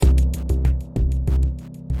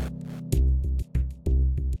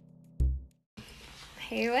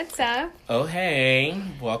Hey, what's up? Oh, hey.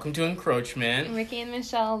 Welcome to Encroachment. Ricky and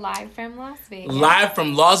Michelle live from Las Vegas. Live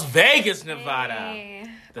from Las Vegas, Nevada. Hey.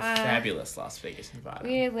 The fabulous Las Vegas, Nevada.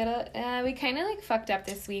 We kind of like fucked up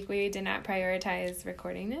this week. We did not prioritize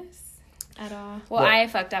recording this at all. Well, I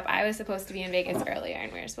fucked up. I was supposed to be in Vegas earlier,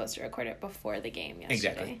 and we were supposed to record it before the game yesterday.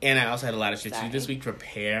 Exactly. And I also had a lot of shit to do this week.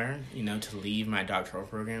 Prepare, to leave my doctoral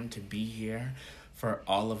program to be here for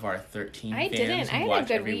all of our 13 fans who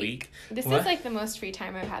watch every week. This is like the most free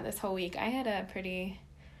time I've had this whole week. I went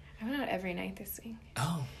out every night this week.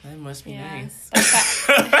 Oh, that must be nice.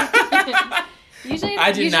 Usually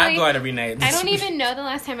I did not go out every night. I don't even know the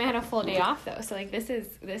last time I had a full day off though. So like this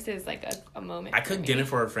is like a moment. I cooked dinner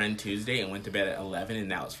for a friend Tuesday and went to bed at 11,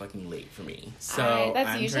 and that was fucking late for me. So that's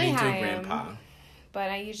I'm usually turning how into a grandpa. But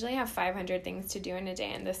I usually have 500 things to do in a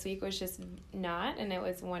day, and this week was just not, and it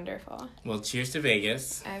was wonderful. Well, cheers to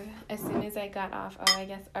Vegas. As soon as I got off, I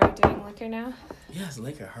guess, are we doing liquor now? Yes,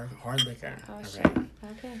 liquor, hard liquor. Oh, shit. Right.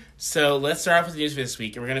 Okay. So let's start off with the news for this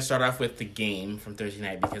week. And we're going to start off with the game from Thursday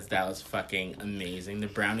night because that was fucking amazing. The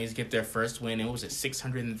Brownies get their first win in, what was it,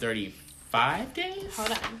 635 days?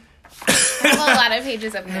 Hold on. I have a lot of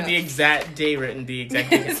pages of notes. The exact day written, the exact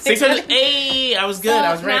day. 608! I was good,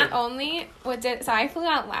 I was right. Not only so I flew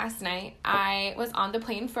out last night. I was on the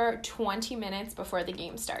plane for 20 minutes before the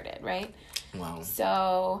game started, right? Wow.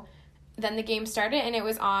 So then the game started and it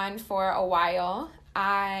was on for a while.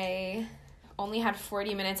 I only had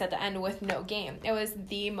 40 minutes at the end with no game. It was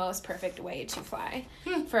the most perfect way to fly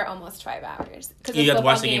for almost 5 hours. You got to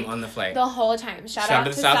watch the game on the flight. The whole time. Shout out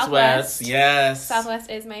to Southwest. Yes.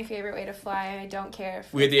 Southwest is my favorite way to fly. I don't care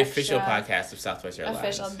if we're the official podcast of Southwest Airlines.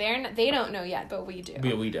 Official. They don't know yet, but we do.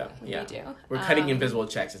 We do. Yeah. We do. We're cutting invisible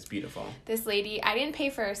checks. It's beautiful. This lady, I didn't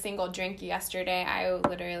pay for a single drink yesterday. I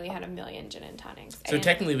literally had 1 million gin and tonics. So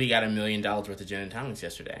technically we got $1 million worth of gin and tonics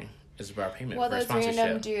yesterday. Is our payment for a sponsorship. Well, those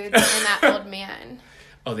random dudes and that old man.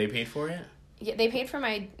 Oh, they paid for it? Yeah, they paid for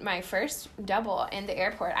my first double in the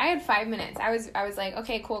airport. I had 5 minutes. I was like,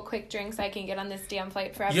 okay, cool, quick drink so I can get on this damn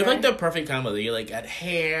flight forever. You have like the perfect combo. You like got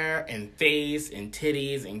hair and face and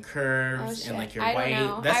titties and curves and like you're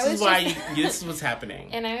white. This is what's happening.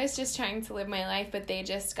 And I was just trying to live my life, but they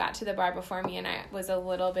just got to the bar before me, and I was a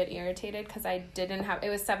little bit irritated because I didn't have. It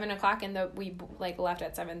was 7:00 and we like left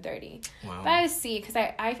at 7:30. Wow. But I was because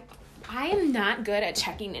I am not good at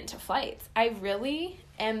checking into flights. I really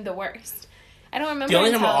am the worst. I don't remember. The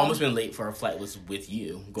only time I've almost been late for a flight was with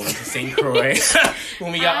you going to St. Croix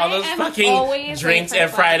when we got all those fucking drinks at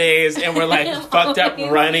Fridays and we're like fucked up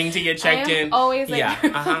running to get checked in. Always late.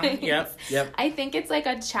 Yeah. Yep. I think it's like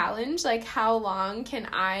a challenge. Like, how long can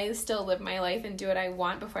I still live my life and do what I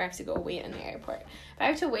want before I have to go wait in the airport? If I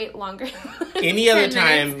have to wait longer. Any other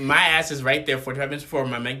time, my ass is right there 45 minutes before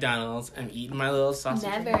my McDonald's. I'm eating my little sausage.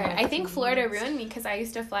 Never. I think Florida ruined me because I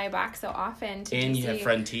used to fly back so often to And DC. you have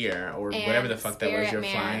Frontier or whatever the fuck that was you're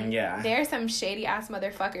flying. Yeah. They're some shady ass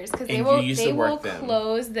motherfuckers because they will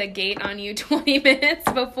close the gate on you 20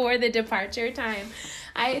 minutes before the departure time.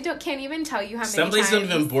 I can't even tell you how many times. Some places don't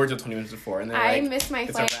even board till 20 minutes before, and they're miss my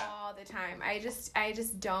flight all the time. I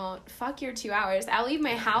just don't. Fuck your 2 hours. I'll leave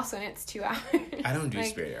my house when it's 2 hours. I don't do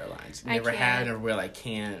Spirit Airlines. Never have, never will. I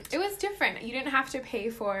can't. It was different. You didn't have to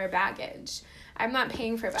pay for baggage. I'm not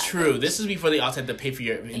paying for baggage. True. This is before they also had to pay for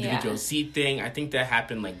your individual seat thing. I think that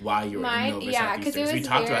happened like while you were in Nova because we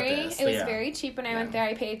talked about this. It was very cheap when I went there.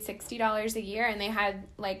 I paid $60 a year, and they had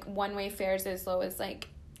like one-way fares as low as like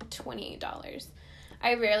 $28.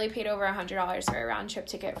 I rarely paid over $100 for a round trip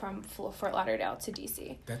ticket from Fort Lauderdale to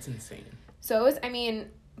DC. That's insane. So it was,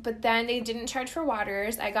 but then they didn't charge for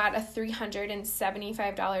waters. I got a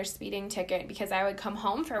 $375 speeding ticket because I would come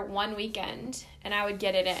home for one weekend and I would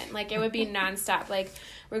get it in. Like, it would be nonstop. Like,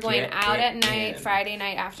 we're going out at night, Friday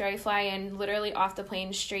night after I fly in, literally off the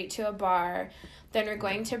plane straight to a bar. Then we're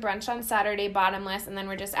going to brunch on Saturday, bottomless, and then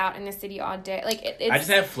we're just out in the city all day. Like, I just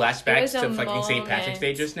have flashbacks to fucking St. Patrick's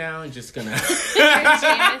Day just now. I'm just gonna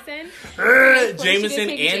Jameson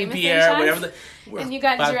and Pierre, whatever. And you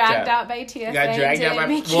got dragged out by TSA.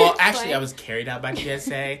 Well, actually, I was carried out by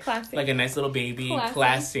TSA. Classy. Like a nice little baby.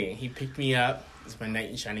 Classy. He picked me up. It's my knight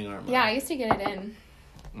in shining armor. Yeah, I used to get it in.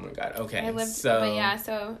 Oh my god. Okay.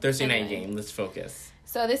 So Thursday night game. Let's focus.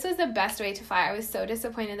 So this was the best way to fly. I was so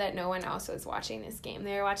disappointed that no one else was watching this game.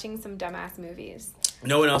 They were watching some dumbass movies.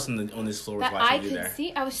 No one else on this floor was watching either. I could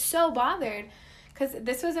see. I was so bothered because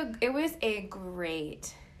it was a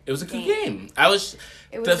great. It was a good game.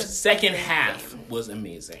 The second half was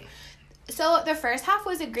amazing. So the first half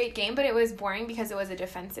was a great game, but it was boring because it was a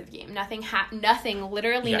defensive game. Nothing happened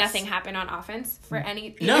on offense for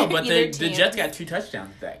any. No, but the Jets got 2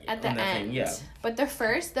 touchdowns that game. At the end, game, yeah. But the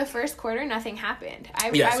first quarter, nothing happened.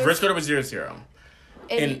 The first quarter was 0-0.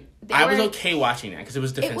 And I was okay watching that because it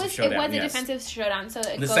was defensive showdown. It was a defensive showdown, so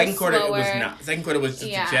the second quarter slower. It was not. The second quarter was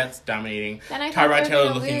just the Jets dominating. Then I Tyrod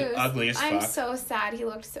Taylor looking ugly as fuck. I'm so sad. He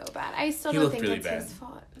looked so bad. I still don't think it's his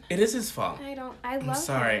fault. It is his fault. I love I'm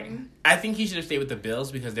sorry. him. I think he should have stayed with the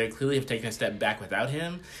Bills because they clearly have taken a step back without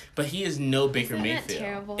him. But he is no Baker Mayfield. Isn't that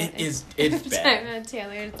terrible? It's bad. Tyrod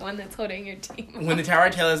Taylor is the one that's holding your team. When the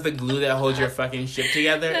Tyrod Taylor is the glue that holds your fucking ship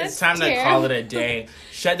together, it's time to call it a day.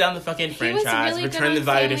 Shut down the fucking franchise. Really return the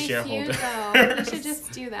value to shareholders. We should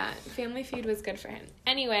just do that. Family Feud was good for him.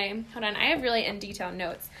 Anyway, hold on. I have really in detail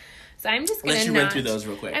notes. So I'm just going to run through those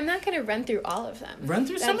real quick. I'm not going to run through all of them. Run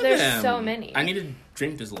through some of them. There's so many. I need to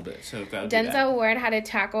drink this a little bit. So Denzel Ward had a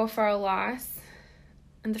tackle for a loss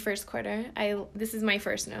in the first quarter. This is my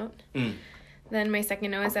first note. Then my second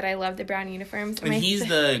note is that I love the brown uniforms. And he's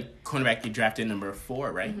the cornerback you drafted number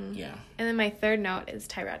 4, right? Mm-hmm. Yeah. And then my third note is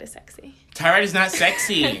Tyrod is sexy. Tyrod is not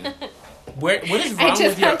sexy. What is wrong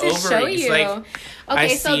with your ovaries? Show you. Like,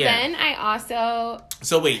 okay, so then I also...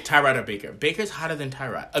 So wait, Tyrod or Baker? Baker's hotter than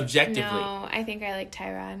Tyrod, objectively. No, I think I like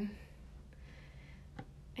Tyrod.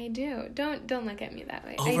 I do. Don't look at me that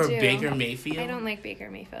way. Over Baker Mayfield? I don't like Baker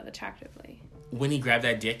Mayfield attractively. When he grabbed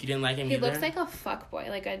that dick, you didn't like him either? He looks like a fuckboy,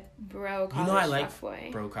 like a bro college fuckboy. You know I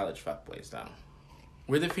like bro college fuckboys, though.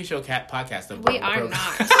 We're the official cat podcast of We are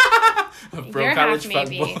not. Of bro college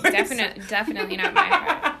fuckboys. Definitely not my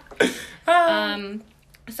part.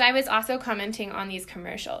 So I was also commenting on these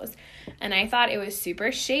commercials, and I thought it was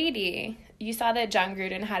super shady. You saw that John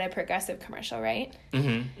Gruden had a Progressive commercial, right?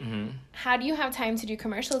 Mm-hmm. Mm-hmm. How do you have time to do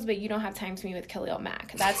commercials, but you don't have time to meet with Khalil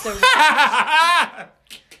Mack? That's the...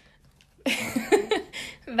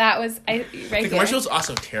 That was the commercial's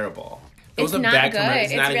also terrible. It was a not bad good.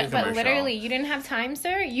 It's not a good commercial. But literally, you didn't have time,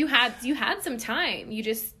 sir. You had some time. You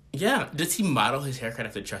just... Yeah. Does he model his haircut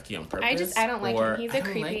after Chucky on purpose? I don't like him. He's a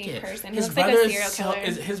creepy person. He looks like a serial killer.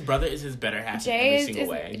 His brother is his better half in every single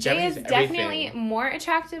way. Jay is definitely more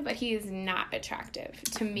attractive, but he is not attractive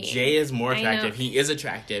to me. Jay is more attractive. He is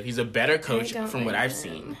attractive. He's a better coach from what I've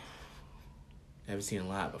seen. I haven't seen a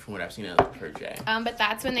lot, but from what I've seen, I've heard Jay. But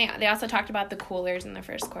that's when they also talked about the coolers in the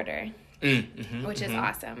first quarter, which is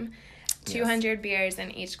awesome. 200 beers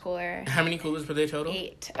in each cooler. How many coolers were there total?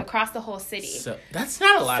 8 across the whole city. So that's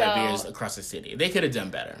not a lot of beers across the city. They could have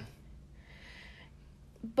done better.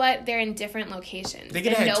 But they're in different locations. They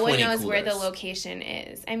could have had 20 no one knows coolers. where the location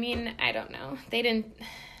is. I mean, I don't know. They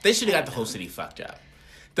should have got the whole city fucked up.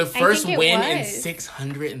 The first win in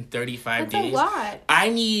 635 days. That's a lot. I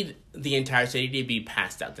need the entire city to be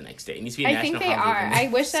passed out the next day. It needs to be a national holiday. I think they are. I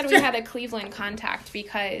wish that we had a Cleveland contact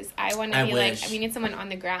because I want to be we need someone on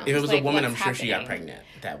the ground. If it was a woman, I'm sure she got pregnant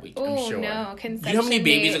that week. I'm sure. No, conception. You know how many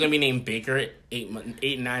babies are going to be named Baker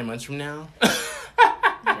 8, 9 months from now?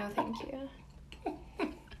 No, thank you.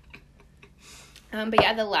 But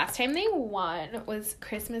yeah, the last time they won was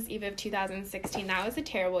Christmas Eve of 2016. That was a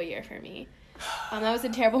terrible year for me. That was a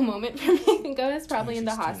terrible moment for me. I think I was probably in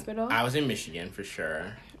the hospital. I was in Michigan for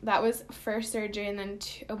sure. That was first surgery, and then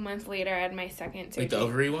a month later, I had my second surgery. Like the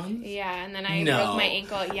ovary one? Yeah, and then I broke my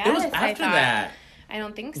ankle. Yes, it was after that. I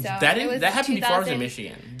don't think so. That happened before I was in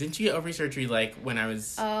Michigan. Didn't you get ovary surgery like when I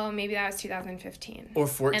was... Oh, maybe that was 2015. Or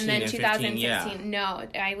 14 and then 2016, 2016. No,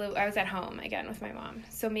 I was at home again with my mom.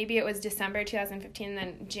 So maybe it was December 2015, and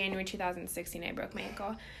then January 2016 I broke my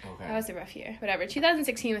ankle. Okay. That was a rough year. Whatever.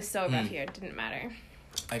 2016 was so rough year. It didn't matter.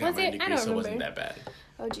 I got my degree, so it wasn't that bad.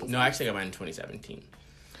 Oh, Jesus. No, actually I got mine in 2017.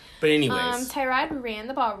 But anyways. Tyrod ran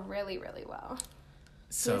the ball really, really well.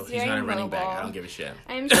 So he's not a running back. I don't give a shit.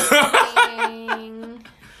 I'm just kidding.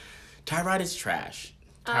 Tyrod is trash.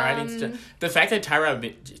 The fact that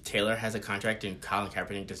Tyrod Taylor has a contract and Colin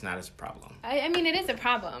Kaepernick does not is a problem. I mean, it is a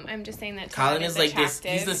problem. I'm just saying that Colin is like this.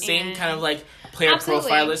 He's the same kind of like player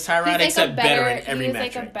profile as Tyrod, except better in every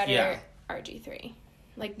metric. He's like a better RG3.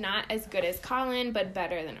 Like not as good as Colin, but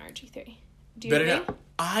better than RG3. Do you agree?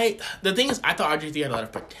 The thing is, I thought RG3 had a lot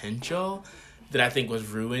of potential that I think was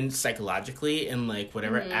ruined psychologically and like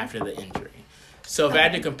whatever after the injury. So if I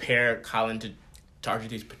had to compare Colin to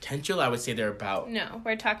RG3's potential, I would say they're about... No,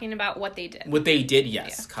 we're talking about what they did. What they did,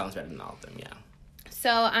 yes. Yeah. Colin's better than all of them, yeah.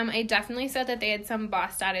 So I definitely said that they had some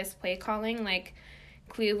boss status play calling, like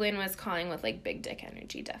Cleveland was calling with like big dick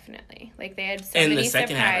energy, definitely. Like they had so many surprises. In the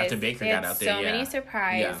second half after Baker got out there, many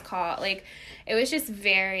surprise call. Like it was just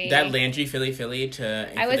very... That Landry Philly to...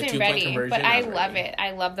 I wasn't ready, but I love it.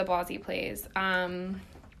 I love the ballsy plays.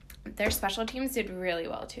 Their special teams did really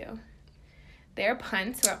well too. Their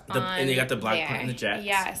punts were on and they got the block there. punt and the Jets.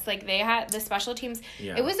 Yes, like they had the special teams.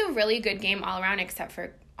 Yeah. It was a really good game all around, except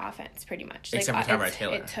for offense, pretty much. Except like, for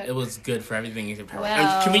Tyrod Taylor. It was good for everything except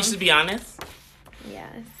Tyrod. Can we just be honest?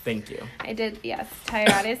 Yes. Thank you. I did, yes.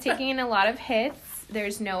 Tyrod is taking in a lot of hits.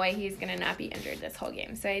 There's no way he's going to not be injured this whole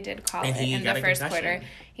game. So I did call it in the first quarter.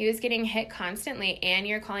 He was getting hit constantly, and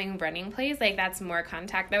you're calling running plays. Like, that's more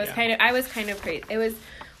contact. That was I was kind of crazy. It was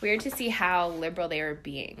weird to see how liberal they were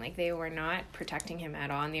being. Like, they were not protecting him at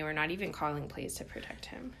all, and they were not even calling plays to protect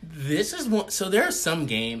him. This is one. So there are some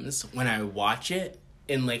games when I watch it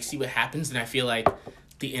and, like, see what happens, and I feel like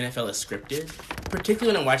the NFL is scripted.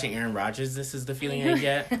 Particularly when I'm watching Aaron Rodgers, this is the feeling I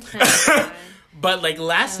get. But, like,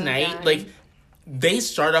 last night, like, they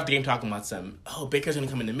started off the game talking about Baker's going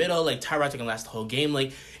to come in the middle, like, Tyrod's going to last the whole game.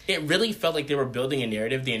 Like, it really felt like they were building a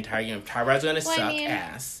narrative the entire game of Tyrod's going to suck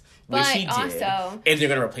ass, which he did. And they're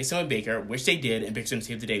going to replace him with Baker, which they did, and Baker's going to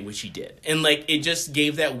save the day, which he did. And, like, it just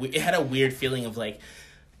gave it had a weird feeling of, like,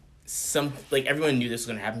 everyone knew this was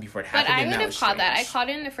going to happen before it happened. But I would have called that. I called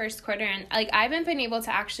it in the first quarter, and, like, I haven't been able to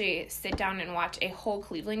actually sit down and watch a whole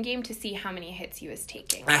Cleveland game to see how many hits he was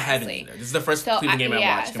taking. I haven't either. This is the first Cleveland game I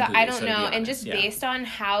watched completely. So I don't know. And just based on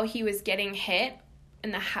how he was getting hit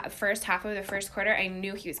in the first half of the first quarter, I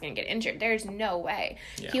knew he was going to get injured. There's no way.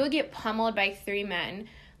 Yeah. He would get pummeled by 3 men,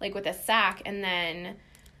 like, with a sack, and then...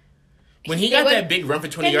 When he got that big run for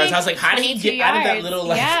 20 yards, I was like, how did he get out of that little,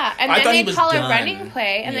 like... Yeah, and then they'd call a running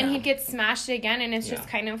play, and then he'd get smashed again, and it's just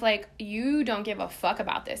kind of like, you don't give a fuck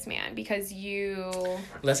about this man, because you...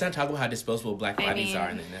 Let's not talk about how disposable black bodies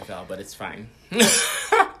are in the NFL, but it's fine.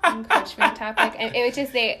 Encroachment topic. And it was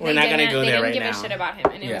just, We're not going to go there right now. They didn't give a shit about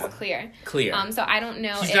him, and it was clear. So I don't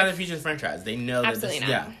know He's not the future of the franchise. They know that absolutely not.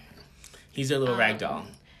 Yeah. He's their little rag doll.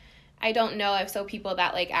 I don't know if people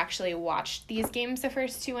that, like, actually watched these games, the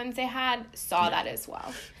first 2 ones they had, saw that as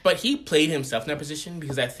well. But he played himself in that position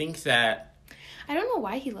because I think that... I don't know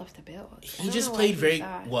why he left the Bills. He just played very...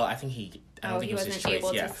 Well, I think I don't think it was his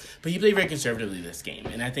choice, But he played very conservatively this game.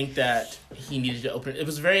 And I think that he needed to open... It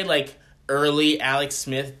was very, like, early Alex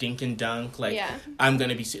Smith, dink and dunk. Like, I'm going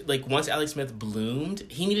to be... Like, once Alex Smith bloomed,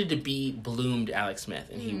 he needed to be bloomed Alex Smith.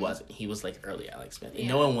 And he wasn't. He was, like, early Alex Smith. And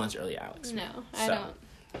no one wants early Alex Smith. No, I don't.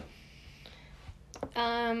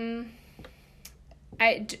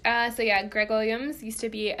 Greg Williams used to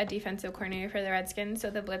be a defensive coordinator for the Redskins,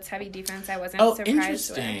 so the blitz heavy defense I wasn't surprised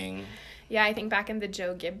interesting. With. Yeah, I think back in the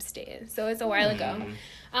Joe Gibbs days. So it was a while ago.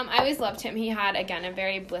 I always loved him. He had, again, a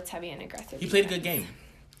very blitz heavy and aggressive He played a good game.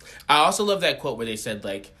 I also love that quote where they said,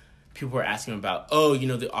 like, people were asking him about,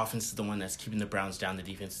 the offense is the one that's keeping the Browns down, the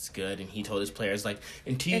defense is good, and he told his players, like,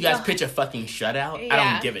 until you guys pitch a fucking shutout, I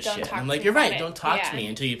don't give a shit. I'm like, you're right, don't talk to me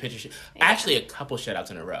until you pitch a shutout. Actually, a couple shutouts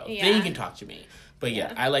in a row. Then you can talk to me. But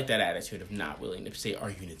I like that attitude of not willing to say our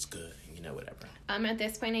unit's good, whatever. At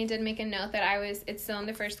this point, I did make a note that it's still in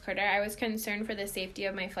the first quarter, I was concerned for the safety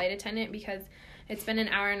of my flight attendant because it's been an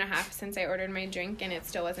hour and a half since I ordered my drink, and it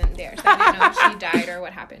still wasn't there, so I didn't know if she died or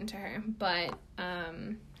what happened to her. But,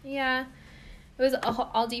 it was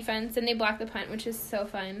all defense, and they blocked the punt, which is so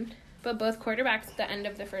fun. But both quarterbacks at the end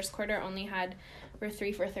of the first quarter were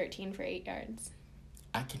 3 for 13 for 8 yards.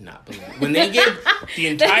 I cannot believe it. When they gave the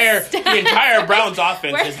entire Browns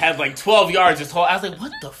offense just had like 12 yards this whole, I was like,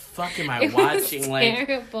 what the fuck am I watching? Like,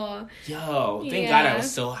 terrible. Yo, thank God I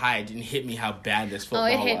was so high. It didn't hit me how bad this football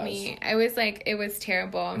was. Oh, it hit me. I was like, it was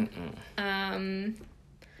terrible.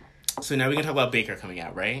 So now we can talk about Baker coming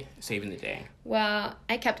out, right? Saving the day. Well,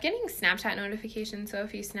 I kept getting Snapchat notifications, so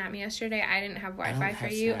if you snapped me yesterday, I didn't have Wi-Fi for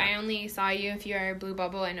you. Snap. I only saw you if you're Blue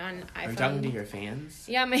Bubble and on iPhone. Are you talking to your fans?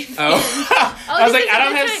 Yeah, my fans. I was like, I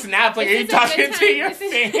don't have Snap. Like, are you talking to your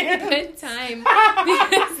fans? This is a good time.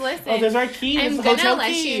 Because, listen. Oh, there's our key. I'm going to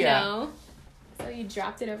let you know. So you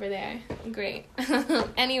dropped it over there. Great.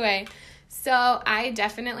 Anyway. So I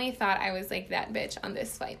definitely thought I was like that bitch on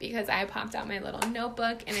this flight because I popped out my little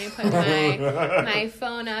notebook and I put my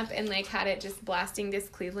phone up and like had it just blasting this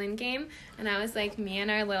Cleveland game. And I was like, me and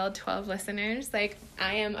our little 12 listeners, like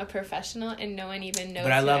I am a professional and no one even knows.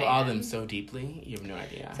 But I love all of them so deeply. You have no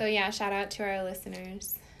idea. So yeah, shout out to our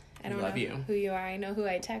listeners. I don't love know you. Who you are. I know who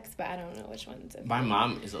I text, but I don't know which ones. My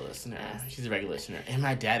mom is a listener. She's a regular listener. And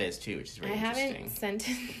my dad is, too, which is really interesting. I haven't sent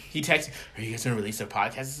it. He texted, are you guys going to release a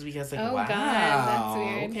podcast this week? I was like, wow. God, that's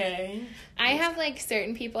weird. Okay. I have, like,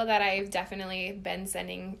 certain people that I've definitely been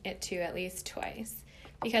sending it to at least twice.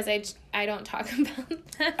 Because I don't talk about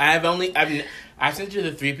them. I've sent it to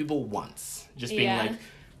the 3 people once. Just being like,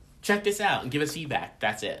 check this out and give us feedback.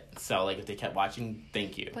 That's it. So, like, if they kept watching,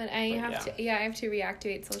 thank you. But I have to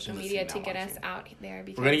reactivate social media to get us out there.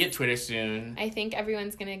 Because we're going to get Twitter soon. I think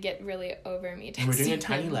everyone's going to get really over me. And we're doing a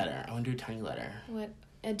Tiny Letter. I want to do a Tiny Letter. What?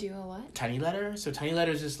 A what? Tiny Letter. So Tiny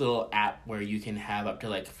Letter is this little app where you can have up to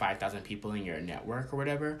like 5,000 people in your network or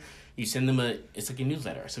whatever. You send them it's like a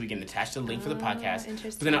newsletter. So we can attach the link for the podcast.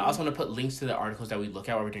 But then I also want to put links to the articles that we look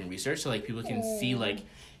at while we're doing research, so like people can see like,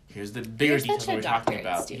 here's the bigger details that we're talking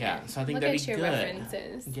about. Student. Yeah, so I think that'd be good.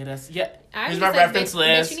 References. Get us, here's my reference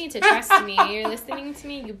list. But you need to trust me. You're listening to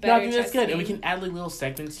me. You better. No, I think that's good, and we can add like little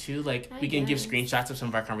segments too. Like we can give screenshots of some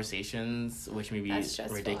of our conversations, which may be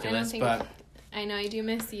ridiculous, but. I know I do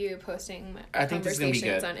miss you posting I think this is gonna be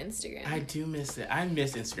good. On Instagram. I do miss it. I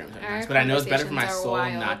miss Instagram sometimes, but I know it's better for my soul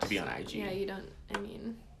not to be on IG. Yeah, you don't. I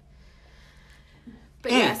mean,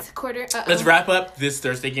 but yes, quarter. Let's wrap up this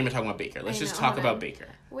Thursday game and talk about Baker. Let's just talk about Baker.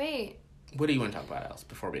 Wait. What do you want to talk about else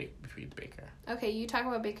before we read Baker? Okay, you talk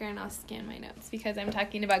about Baker and I'll scan my notes because I'm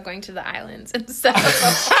talking about going to the islands and stuff.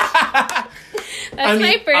 That's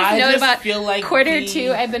my first note about like quarter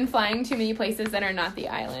two. I've been flying too many places that are not the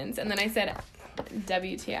islands, and then I said,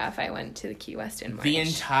 WTF, I went to the Key West in March. The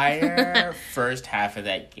entire first half of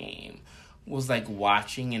that game was like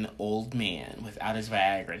watching an old man without his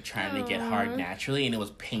Viagra trying to get hard naturally, and it was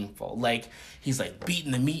painful. Like, he's like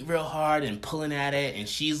beating the meat real hard and pulling at it, and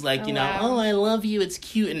she's like, I love you, it's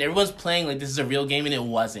cute, and everyone's playing like this is a real game, and it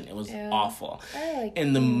wasn't. It was awful.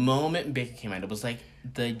 And the moment Baker came out, it was like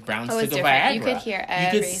the Browns took a Viagra. You could hear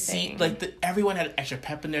everything. You could see, like, everyone had extra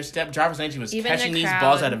pep in their step. Jarvis Landry was catching these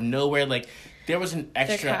balls out of nowhere, like, there was an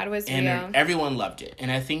extra, the crowd was real. Everyone loved it.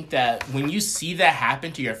 And I think that when you see that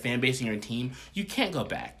happen to your fan base and your team, you can't go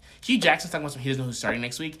back. Hugh Jackson's talking about he doesn't know who's starting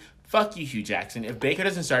next week. Fuck you, Hugh Jackson. If Baker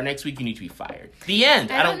doesn't start next week, you need to be fired. The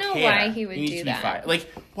end. I don't know care. Why he would you need do to that. Be fired.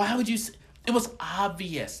 Like, why would you? It was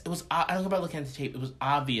obvious. I don't know about looking at the tape. It was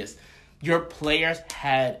obvious. Your players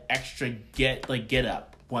had extra get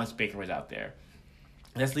up once Baker was out there.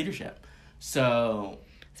 That's leadership. So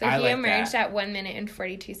he emerged at 1 minute and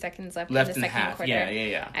 42 seconds left in the second quarter.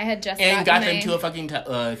 Yeah. I had just got them to a fucking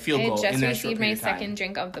field goal. I had just received my second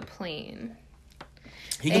drink of the plane.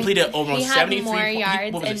 He completed almost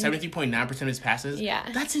 73.9% of his passes. Yeah.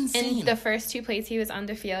 That's insane. In the first 2 plays he was on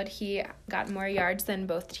the field, he got more yards than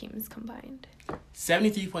both teams combined.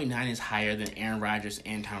 73.9 is higher than Aaron Rodgers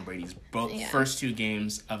and Tom Brady's first 2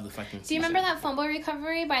 games of the fucking season. Do you remember that fumble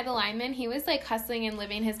recovery by the lineman? He was like hustling and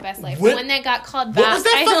living his best life. The one that got called back. What was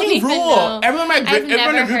that fucking rule? Everyone in the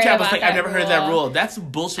group chat was like, I've never heard of that rule. That's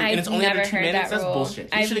bullshit. And it's only under 2 minutes. That's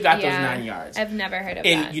bullshit. He should have got those 9 yards. I've never heard of that.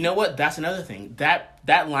 And you know what? That's another thing.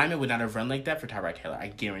 That lineman would not have run like that for Tyrod Taylor. I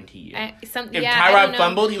guarantee you. If Tyrod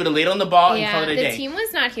fumbled, he would have laid on the ball and called it a day. The team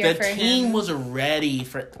was not here for him. The team was ready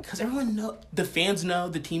for... Because everyone knows... The fans know.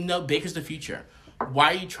 The team know. Baker's the future.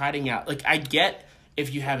 Why are you trotting out... Like, I get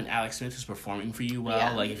if you have an Alex Smith who's performing for you well.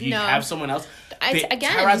 Yeah. Like, if you have someone else...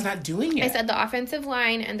 Tyrod's not doing it. I said the offensive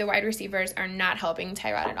line and the wide receivers are not helping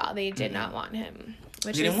Tyrod at all. They did not want him.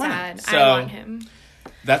 Which is sad. I want him.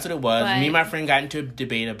 That's what it was. Me and my friend got into a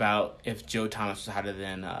debate about if Joe Thomas was hotter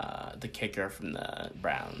than the kicker from the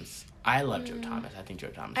Browns. I love Joe Thomas. I think Joe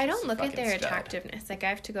Thomas I don't look at their attractiveness. Like, I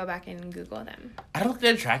have to go back and Google them. I don't look at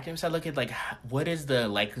their attractiveness. I look at, like, what is the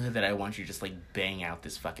likelihood that I want you to just, like, bang out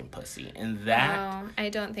this fucking pussy? And that... I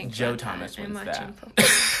don't think Joe Thomas wins I'm that. Football.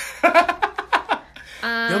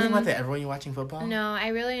 You don't think about that ever when you're watching football? No, I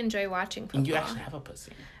really enjoy watching football. And you actually have a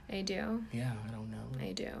pussy. I do. Yeah, I don't know.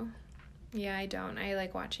 I do. Yeah, I don't. I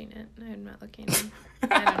like watching it. I'm not looking.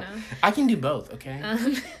 I don't know. I can do both, okay? I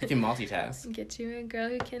can multitask. Get you a girl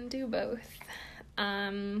who can do both.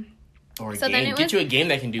 Or get you a game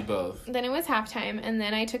that can do both. Then it was halftime, and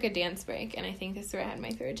then I took a dance break, and I think this is where I had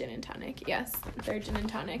my third gin and tonic. Yes, third gin and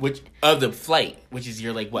tonic. Which, of the flight, which is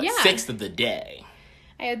your, like, 6th of the day.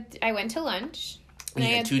 I went to lunch. And I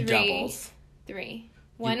had 2 doubles. 3.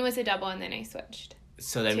 One was a double, and then I switched.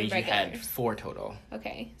 So that means regulars. You had 4 total.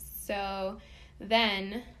 Okay. So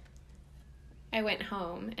then I went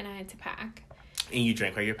home and I had to pack. And you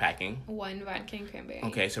drank while you're packing? 1 vodka and cranberry.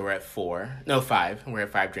 Okay, so we're at 4. No, 5. We're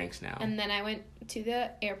at 5 drinks now. And then I went to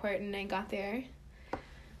the airport and I got there.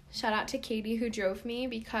 Shout out to Katie who drove me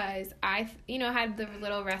because I, had the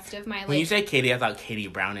little rest of my life. When you said Katie, I thought Katie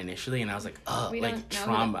Brown initially, and I was like, like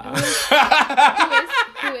trauma.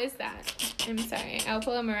 Who is that? I'm sorry. I'll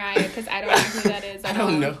pull a Mariah because I don't know who that is. I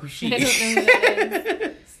don't know who she is. I don't know who that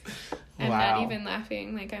is. I'm not even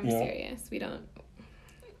laughing. Like, I'm serious. We don't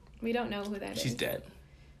know who that is. She's dead.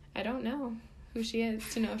 I don't know who she is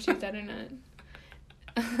to know if she's dead or not.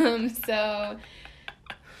 So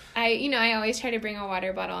I always try to bring a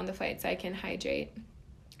water bottle on the flight so I can hydrate.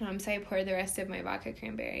 So I poured the rest of my vodka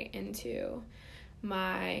cranberry into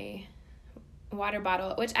my water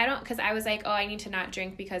bottle, which I don't, because I was like, oh, I need to not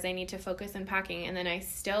drink because I need to focus on packing. And then I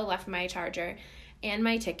still left my charger and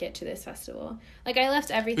my ticket to this festival. Like, I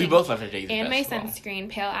left everything. We both left our tickets. And my sunscreen,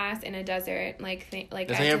 pale ass in a desert. Like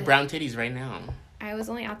does they have brown titties right now? I was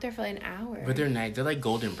only out there for like an hour. But they're nice. They're like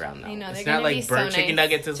golden brown now. I know. It's they're not like be burnt so chicken nice.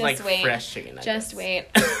 nuggets. It's Just like wait. fresh chicken nuggets. Just wait.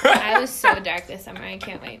 I was so dark this summer. I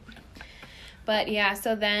can't wait. But yeah,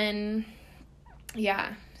 so then,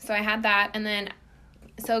 yeah. So I had that. And then,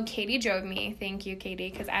 so Katie drove me. Thank you,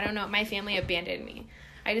 Katie. Because I don't know. My family abandoned me.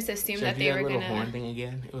 I just assumed that they were going to. little horn thing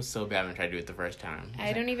again? It was so bad when I tried to do it the first time.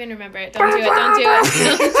 I don't even remember it. Don't do it. Don't do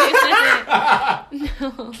it. Don't do it.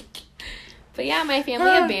 No. But yeah, my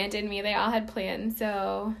family abandoned me. They all had plans.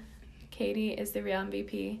 So Katie is the real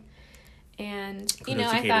MVP. And, you know,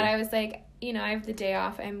 I thought, I was like, you know, I have the day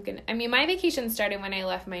off. My vacation started when I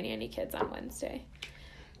left my nanny kids on Wednesday.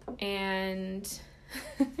 And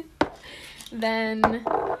then,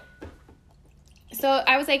 so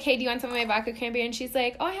I was like, hey, do you want some of my vodka cranberry? And she's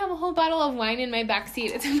like, oh, I have a whole bottle of wine in my backseat.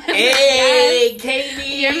 It's in my Hey,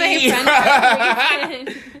 Katie! You're my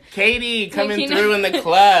friend. Katie, coming through in the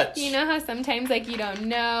clutch. You know how sometimes, like, you don't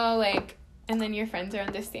know, like, and then your friends are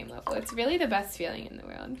on the same level. It's really the best feeling in the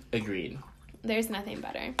world. Agreed. There's nothing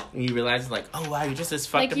better. And you realize, like, oh, wow, you're just as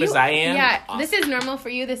fucked up as I am? Yeah, awesome. This is normal for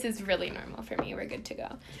you. This is really normal for me. We're good to go.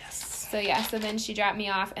 Yes. So, yeah, so then she dropped me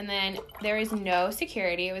off, and then there was no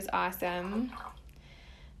security. It was awesome.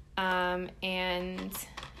 And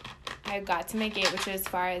I got to my gate, which was as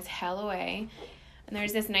far as hell away. And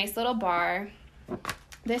there's this nice little bar.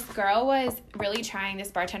 This girl was really trying,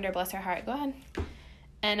 this bartender, bless her heart. Go ahead.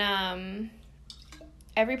 And,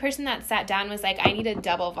 every person that sat down was like, I need a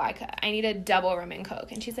double vodka. I need a double rum and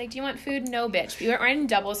Coke. And she's like, do you want food? No, bitch. We weren't ordering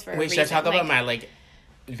doubles for a reason. Wait, should I talk about my, like,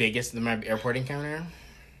 Vegas, my airport encounter?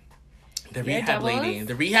 The rehab lady.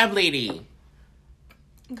 The rehab lady.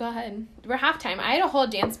 Go ahead. We're halftime. I had a whole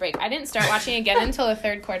dance break. I didn't start watching again until the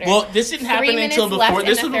third quarter. Well, this didn't happen until before.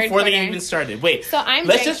 This was before the game even started. Wait. So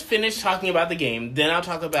let's just finish talking about the game. Then I'll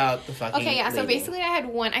talk about the fucking. Okay, yeah. lady. So basically,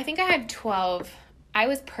 I think I had 12. I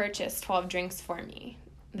was purchased 12 drinks for me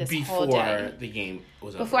this whole day. Before the game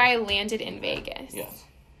was over. Before I landed in Vegas. Yeah.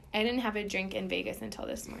 I didn't have a drink in Vegas until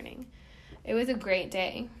this morning. It was a great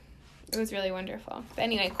day. It was really wonderful. But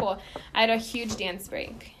anyway, cool. I had a huge dance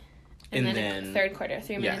break. And then third quarter,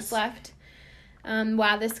 3 minutes left.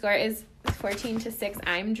 Wow, the score is 14-6.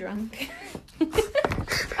 I'm drunk.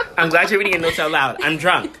 I'm glad you're reading your notes out loud. I'm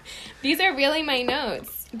drunk. These are really my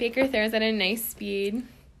notes. Baker throws at a nice speed.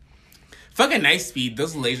 Fucking nice speed.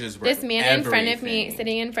 Those lasers were This man in front of me,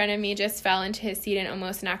 sitting in front of me, just fell into his seat and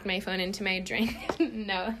almost knocked my phone into my drink.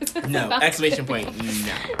 No. No. Exclamation point.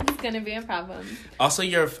 No. It's going to be a problem. Also,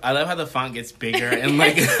 I love how the font gets bigger and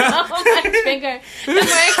like. So much bigger. The more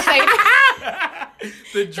excited.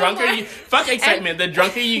 The drunker you. Fuck excitement. The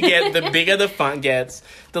drunker you get, the bigger the font gets,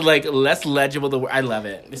 the like less legible the word. I love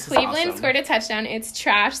it. This Cleveland is awesome. scored a touchdown. It's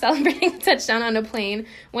trash celebrating a touchdown on a plane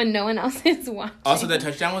when no one else is watching. Also, the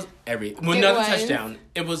touchdown was everything. Well, not the touchdown.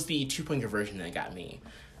 It was the 2-point conversion that got me.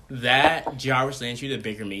 That Jarvis Landry to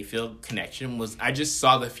Baker Mayfield connection was. I just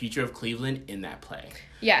saw the future of Cleveland in that play.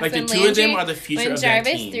 Yeah, like so the two of them are the future of that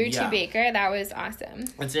team. When Jarvis threw to Baker, that was awesome.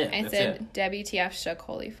 That's it. I said, WTF shook,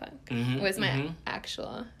 holy fuck. Was my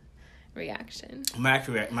actual reaction. My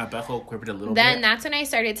butthole quivered a little bit. Then that's when I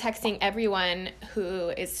started texting everyone who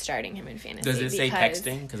is starting him in fantasy. Does it say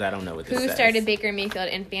texting? Because I don't know what this says. Who started Baker Mayfield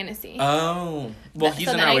in fantasy? Oh. Well, he's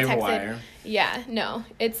in our waiver wire. Yeah, no.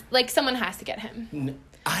 It's like someone has to get him.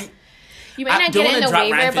 You might not get it in the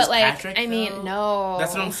waiver, but like, though? I mean, no.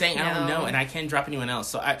 That's what I'm saying. I don't know, and I can't drop anyone else.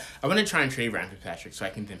 So I want to try and trade Ryan Fitzpatrick so I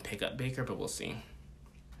can then pick up Baker, but we'll see.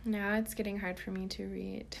 Now it's getting hard for me to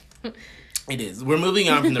read. It is. We're moving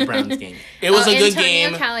on from the Browns game. It was a good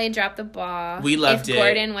game. Antonio Callaway dropped the ball. We loved it. If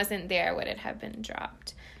Gordon wasn't there, would it have been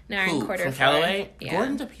dropped? Now in quarter from 4. Callaway? Yeah.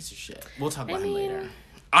 Gordon's a piece of shit. We'll talk about him later.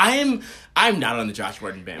 I'm not on the Josh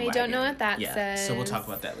Gordon bandwagon. I don't know what that says. So we'll talk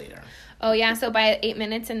about that later. Oh, yeah. So by 8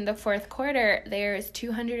 minutes in the fourth quarter, there's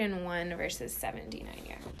 201 versus 79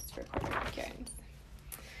 yards for quarterback yards.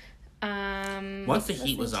 Once the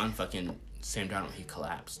heat was on fucking Sam Darnold, he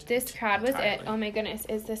collapsed. This crowd was it. Oh, my goodness.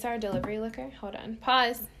 Is this our delivery liquor? Hold on.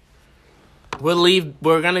 Pause. We're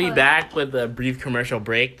going to be back with a brief commercial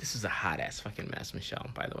break. This is a hot-ass fucking mess,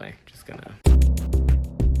 Michelle, by the way. Just going to...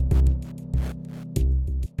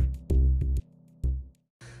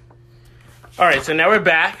 All right, so now we're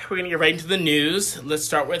back. We're going to get right into the news. Let's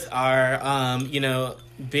start with our,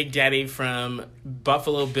 Big Daddy from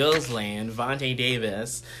Buffalo Bills land, Vontae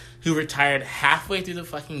Davis, who retired halfway through the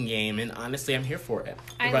fucking game, and honestly, I'm here for it.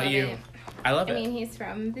 What about love you? it. I love it. I mean, he's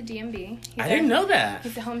from the DMV. I didn't know that.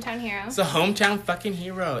 He's a hometown hero. It's a hometown fucking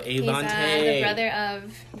hero, Avante. He's the brother of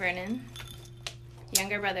Vernon.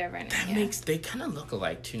 Younger brother of Vernon. They kind of look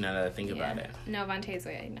alike, too, now that I think about it. No, Vante's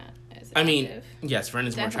way not as attractive. I mean, yes,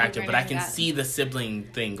 Vernon's more attractive, but I can Vernon got- see the sibling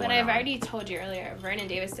thing going on. But I've already told you earlier, Vernon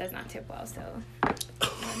Davis does not tip well, so...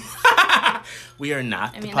 We are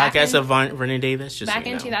not the podcast of Vernon Davis. Just back so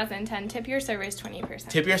you in know. 2010, tip your servers 20%.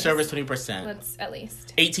 Tip your servers 20%. Let's at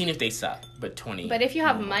least. 18 if they suck, but 20. But if you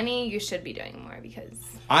have money, you should be doing more because...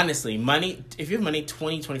 Honestly, money, if you have money,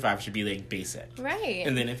 20, 25 should be like basic. Right.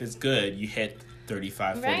 And then if it's good, you hit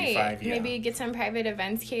 35, 45. Right. Yeah. Maybe get some private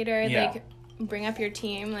events catered, Yeah. like... Bring up your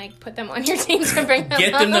team, like put them on your team to bring them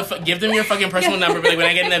Get them up. give them your fucking personal number. Be like, when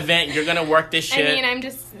I get an event, you're gonna work this shit. I mean, I'm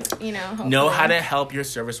just, hopefully. Know how to help your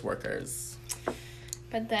service workers.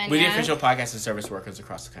 But then, We're the official podcast of service workers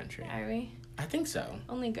across the country. Are we? I think so.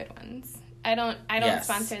 Only good ones. I don't Yes.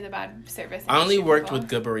 sponsor the bad service. I only industry worked people. with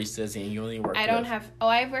good baristas, and you only worked with...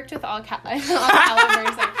 I've worked with all calibers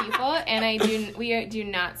of people, and we do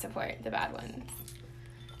not support the bad ones.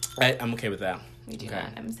 I'm okay with that. We do Okay.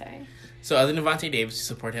 not. I'm sorry. So other than Vontae Davis, you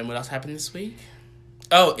support him. What else happened this week?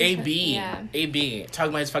 Oh, AB. Yeah. AB.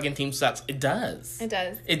 Talking about his fucking team sucks. It does. It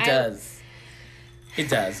does. It does. It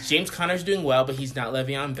does. James Conner's doing well, but he's not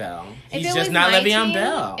Le'Veon Bell. He's just not Le'Veon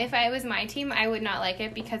Bell. If I was my team, I would not like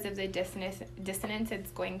it because of the dissonance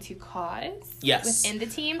it's going to cause within the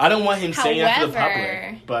team. I don't want him saying that to the However,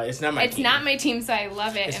 public, but it's not my team. It's not my team, so I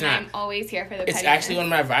love it, It's and not. I'm always here for the It's pettiness. actually one of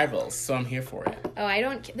my rivals, so I'm here for it. Oh, they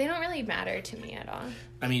don't really matter to me at all.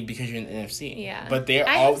 I mean, because you're in the NFC. Yeah. But they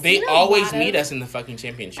I've seen a always lot meet of- us in the fucking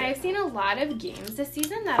championship. I've seen a lot of games this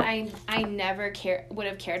season that I never would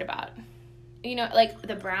have cared about. Like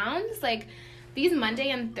the Browns, like these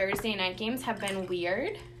Monday and Thursday night games have been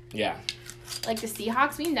weird. Yeah. Like the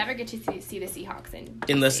Seahawks, we never get to see the Seahawks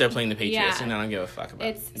Unless they're playing the Patriots, Yeah. and I don't give a fuck about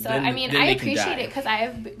it. then I they can appreciate die. it because I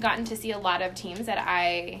have gotten to see a lot of teams that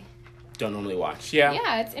I Don't normally watch.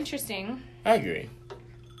 Yeah. it's interesting. I agree.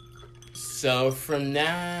 So from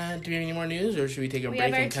that, do we have any more news, or should we take a break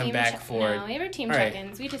and come back for? No, we have our team All right.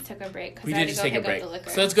 check-ins. We just took a break because We I had did to just go take a pick break. up the liquor.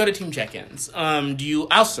 So let's go to team check-ins.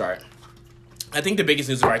 I'll start. I think the biggest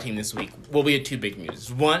news of our team this week, well, we had two big news.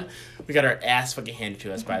 One, we got our ass fucking handed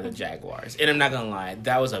to us by the Jaguars. And I'm not going to lie,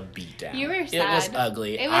 that was a beatdown. You were sad. It was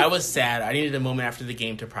ugly. I was sad. I needed a moment after the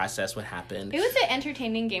game to process what happened. It was an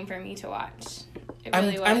entertaining game for me to watch. It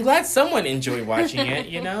really was. I'm glad someone enjoyed watching it,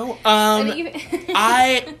 you know?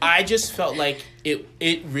 I just felt like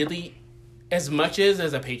it really... As much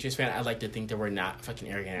as a Patriots fan, I like to think that we're not fucking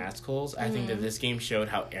arrogant assholes. I think that this game showed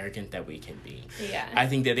how arrogant that we can be. Yeah. I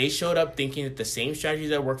think that they showed up thinking that the same strategy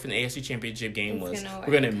that worked for the AFC Championship game was gonna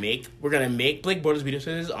we're gonna make Blake Bortles beat us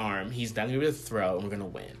with his arm. He's not gonna be able to throw, and we're gonna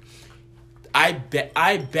win. I bet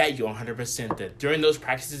you 100% that during those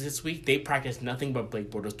practices this week, they practiced nothing but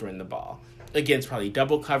Blake Bortles throwing the ball against probably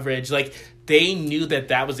double coverage. Like, they knew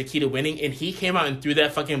that was the key to winning, and he came out and threw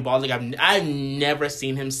that fucking ball. Like, I've never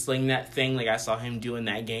seen him sling that thing like I saw him do in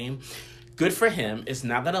that game. Good for him. It's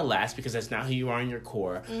not gonna last because that's not who you are in your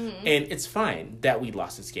core. Mm-hmm. And it's fine that we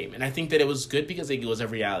lost this game. And I think that it was good because it was a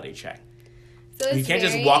reality check. So you can't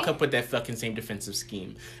just walk up with that fucking same defensive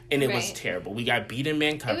scheme, and it was Right. terrible. We got beat in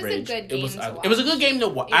man coverage. It was a good game to It was a good game to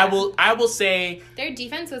watch. Yeah. I will say Their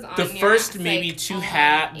defense was on the your first ass, maybe like, two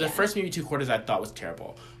yeah. first maybe two quarters I thought was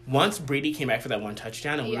terrible. Once Brady came back for that one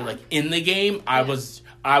touchdown and we were Yeah. like in the game, I was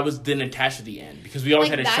then attached to the end because we always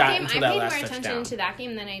had a that shot game, until I that paid last more attention touchdown. to that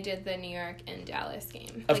game than I did the New York and Dallas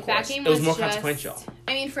game. Of Like course. that game It was more just, consequential.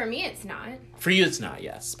 I mean, for me, it's not. For you, it's not,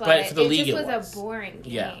 yes, but for the league, it it was a boring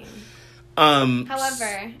game. Yeah.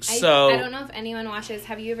 However, so I don't know if anyone watches.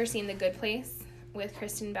 Have you ever seen The Good Place with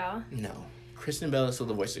Kristen Bell? no. Kristen Bell is still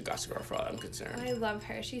the voice of Gossip Girl, for all I'm concerned. I love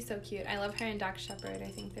her. She's so cute. I love her and Doc Shepard. I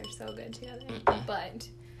think they're so good together. But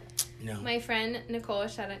No. my friend Nicole,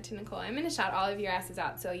 shout out to Nicole. I'm going to shout all of your asses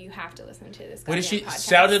out, so you have to listen to this. What did she? podcast.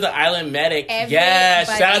 Shout out to the Island Medic. Everybody.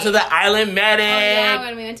 Yes, shout out to the Island Medic. Oh yeah,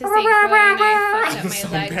 when we went to St. Croix and I fucked up my So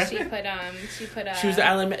leg, bad. she put She was the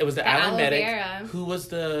Island. It was the Island aloe Medic. vera. Who was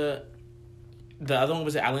the other one?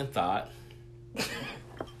 Was the Island Thought?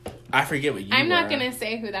 I forget what you. I'm not were. gonna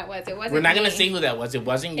say who that was. It wasn't. We're not gonna me. say who that was. It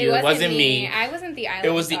wasn't you. It wasn't me. I wasn't the island.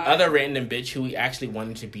 It was the thought. other random bitch who we actually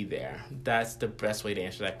wanted to be there. That's the best way to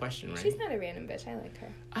answer that question, right? She's not a random bitch. I like her.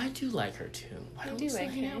 I do like her too. Why don't we still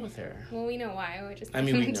hang out with her? Well, we know why. We're just. I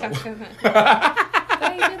mean, we know. talk about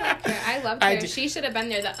thought you did like her. I loved her. She should have been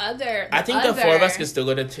there. I think the four of us could still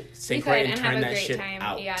go to St. Croix and turn that shit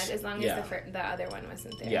out. Yeah, as long as the other one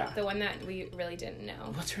wasn't there. Yeah. The one that we really didn't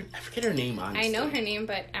know. What's her? I forget her name, honestly. I know her name,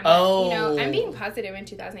 but I'm being positive in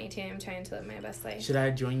 2018. I'm trying to live my best life. Should I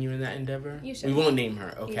join you in that endeavor? You should. We won't name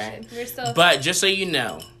her, okay? You should. We're still... But just so you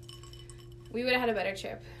know... We would have had a better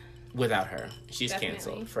trip. Without her. She's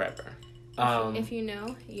canceled forever. If you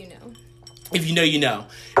know, you know. If you know, you know.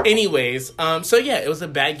 Anyways, so yeah, it was a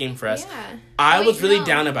bad game for us. Yeah. I was really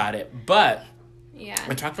down about it, but yeah,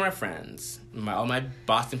 I talked to my friends, all my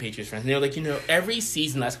Boston Patriots friends, and they were like,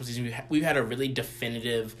 last couple seasons, we've had a really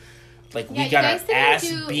definitive, we got our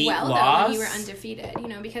ass beat loss. When you were undefeated,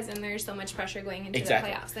 because then there's so much pressure going into the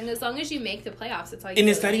playoffs. And as long as you make the playoffs, it's all you And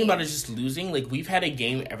it's not even about us just losing. We've had a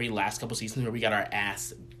game every last couple seasons where we got our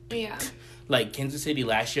ass beat. Yeah. Kansas City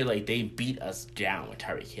last year, they beat us down with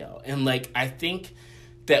Tyreek Hill. And, I think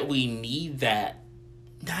that we need that,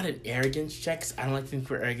 not an arrogance check, 'cause I don't like to think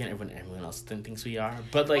we're arrogant. Everyone else thinks we are.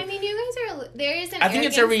 But, I mean, you guys are, there is an I think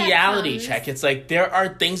it's a reality check. It's there are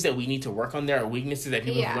things that we need to work on. There are weaknesses that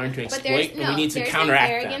people have learned to exploit, and we need to counteract them.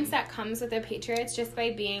 There's an arrogance that comes with the Patriots just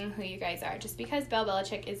by being who you guys are. Just because Bill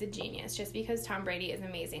Belichick is a genius. Just because Tom Brady is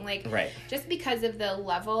amazing. Right. Just because of the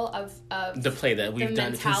level of the play that we've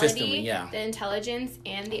done consistently, the intelligence,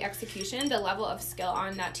 and the execution, the level of skill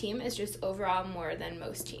on that team is just overall more than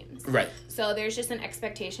most teams. Right. So there's just an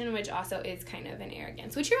expectation, which also is kind of an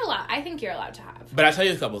arrogance, which I think you're allowed to have. But I'll tell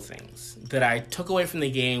you a couple of things that I took away from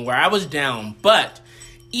the game where I was down, but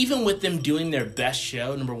even with them doing their best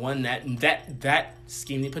show, number one, that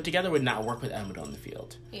scheme they put together would not work with Edmonton on the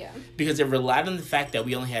field. Yeah. Because it relied on the fact that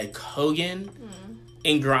we only had Hogan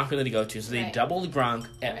and Gronk to go to. So they doubled Gronk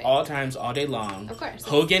at all times, all day long. Of course.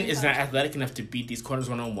 Hogan is not athletic enough to beat these corners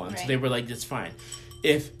one-on-one. Right. So they were like, that's fine.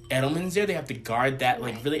 If Edelman's there, they have to guard that,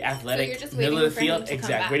 really athletic middle of the field.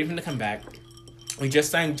 Exactly. Waiting for him to come back. We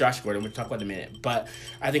just signed Josh Gordon. We'll talk about it in a minute. But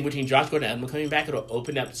I think between Josh Gordon and Edmund coming back, it'll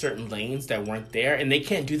open up certain lanes that weren't there. And they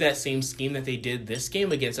can't do that same scheme that they did this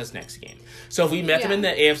game against us next game. So if we met them in the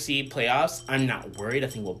AFC playoffs, I'm not worried. I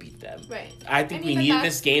think we'll beat them. Right. I think we needed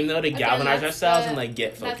this game, though, to galvanize ourselves and,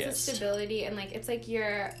 get focused. That's the stability. And, it's like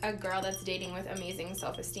you're a girl that's dating with amazing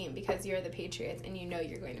self-esteem because you're the Patriots and you know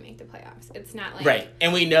you're going to make the playoffs. It's not like... Right.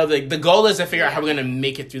 And we know the goal is to figure out how we're going to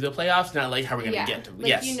make it through the playoffs, not, how we're going to get to...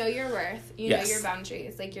 Yes. You know your worth. You know your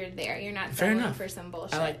boundaries. You're there. You're not settling for some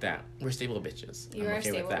bullshit. I like that. We're stable bitches. You are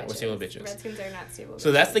stable bitches. We're stable bitches. Redskins are not stable bitches.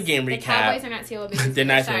 So that's the game recap. The Cowboys are not stable bitches. They're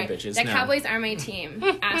not stable bitches. The Cowboys are my team.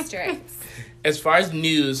 Asterisk. As far as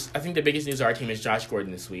news, I think the biggest news of our team is Josh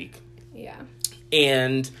Gordon this week. Yeah.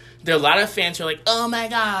 And there are a lot of fans who are like, oh my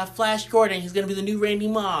God, Flash Gordon, he's going to be the new Randy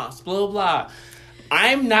Moss, blah, blah, blah.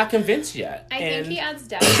 I'm not convinced yet. I think he adds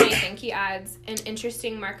depth, and I think he adds an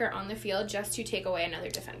interesting marker on the field just to take away another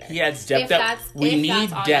defender. He adds depth. We need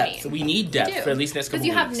depth. We need depth for at least next couple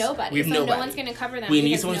weeks. Because you have nobody. We have nobody. No one's going to cover them. We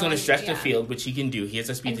need someone who's going to stretch the field, which he can do. He has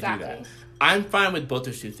the speed to do that. I'm fine with both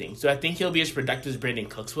those two things. So I think he'll be as productive as Brandon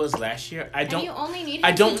Cooks was last year. And you only need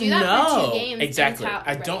him to do that for 2 games. Exactly.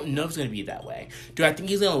 I don't know if it's going to be that way. Do I think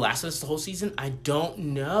he's going to last us the whole season? I don't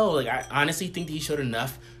know. I honestly think that he showed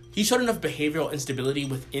enough behavioral instability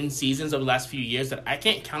within seasons over the last few years that I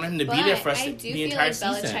can't count on him to be there for us the entire season.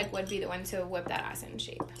 I do feel like Belichick would be the one to whip that ass in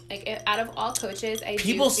shape. Out of all coaches,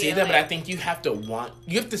 people say that, but I think you have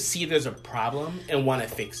to see there's a problem and want to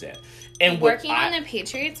fix it. And working on the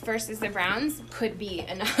Patriots versus the Browns could be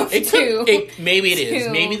enough maybe it is.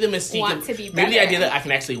 Maybe the mystique maybe the idea that I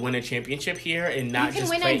can actually win a championship here and not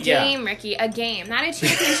just play. You can win a game, Ricky. A game. Not a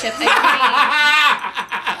championship.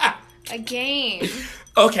 A game.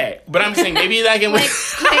 Okay, but I'm saying maybe that can win.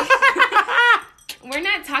 We're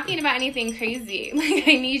not talking about anything crazy.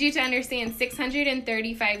 I need you to understand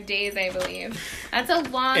 635 days, I believe. That's a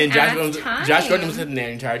long time. Josh Gordon was sitting there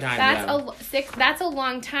the entire time. That's a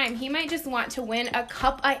long time. He might just want to win a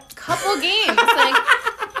couple games.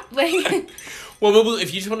 Well,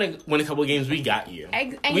 if you just want to win a couple games, we got you.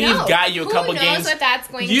 We've got you a couple games. Who knows what that's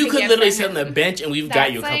going to You could literally sit on the bench, and we've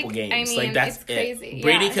got you a couple games. I mean, that's it's crazy. It.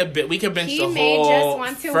 Brady we could bench the whole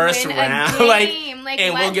first round,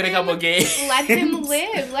 and we'll get a couple games. Let him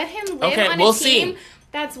live. Let him live on a team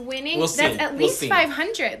that's winning. That's at least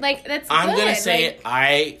 500. That's good. I'm gonna say it.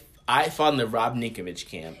 I fall in the Rob Ninkovich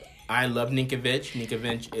camp. I love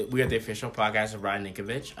Ninkovich. We are the official podcast of Rob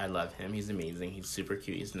Ninkovich. I love him. He's amazing. He's super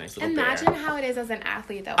cute. He's a nice little Imagine how it is as an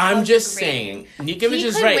athlete, though. I'm just saying. Ninkovich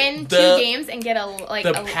is right. He could win 2 games and get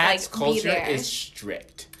the Pats culture is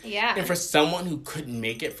strict. Yeah. And for someone who couldn't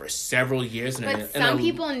make it for several years, some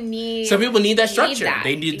people need that structure. That.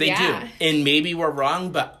 They do. And maybe we're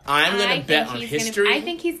wrong, but I'm gonna bet on history. I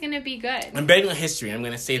think he's gonna be good. I'm betting on history. I'm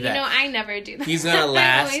gonna say that. I never do that. He's gonna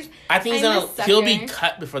last. I think he'll be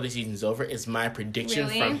cut before the season's over. Is my prediction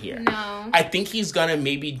from here. No. I think he's gonna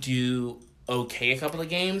maybe do okay a couple of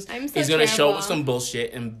games. He's gonna show up some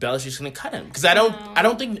bullshit, and Belichick's gonna cut him. Because I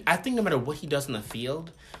think no matter what he does in the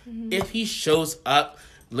field, if he shows up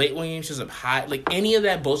late when he shows up high, like any of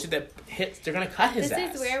that bullshit that hits, they're gonna cut his ass.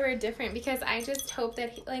 This is where we're different, because I just hope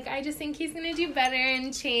that I just think he's gonna do better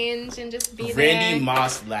and change and just be there. Randy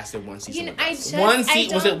Moss lasted one season. Was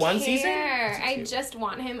it one season? I just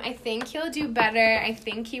want him. I think he'll do better. I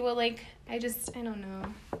think he will I don't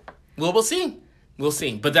know. Well, we'll see. We'll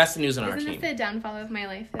see. But that's the news on our team. Isn't this the downfall of my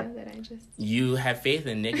life, though, that I just... You have faith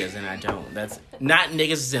in niggas, and I don't. That's not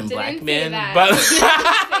niggas as in black men, but...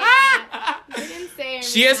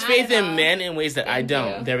 She has faith in men in ways that I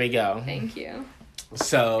don't. You. There we go. Thank you.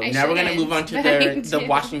 So, now we're going to move on to the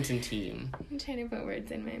Washington team. I'm trying to put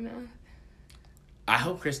words in my mouth. I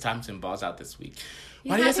hope Chris Thompson balls out this week.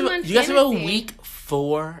 Why do you guys have a week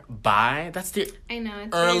 4 bye? That's the I know,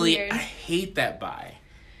 it's early. Weird. I hate that bye.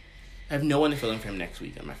 I have no one to fill in for him next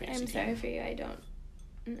week on my fantasy team. I'm sorry for you. I don't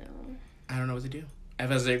know. I don't know what to do. I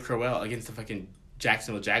have Isaiah Crowell against the fucking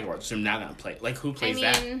Jacksonville Jaguars, so I'm not going to play. Like, who plays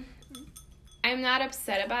that? I'm not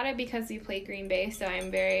upset about it because we play Green Bay, so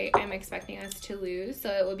I'm expecting us to lose. So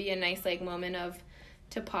it would be a nice, moment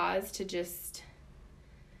to pause, to just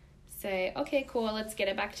say, okay, cool, let's get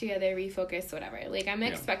it back together, refocus, whatever. I'm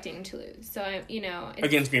expecting to lose. So,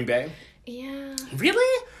 against Green Bay? Yeah.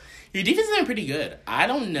 Really? Your defense has been pretty good. I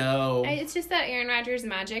don't know. It's just that Aaron Rodgers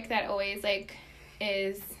magic that always,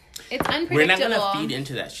 is... It's unpredictable. We're not going to feed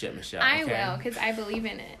into that shit, Michelle. I will, because I believe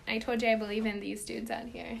in it. I told you I believe in these dudes out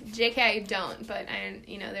here. JK, I don't, but,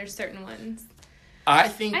 there's certain ones. I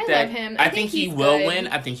love him. I think he will win.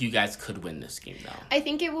 I think you guys could win this game, though. I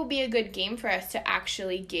think it will be a good game for us to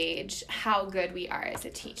actually gauge how good we are as a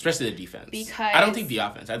team. Especially the defense. Because I don't think the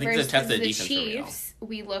offense. I think the test of the defense Chiefs,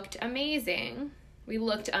 we looked amazing. We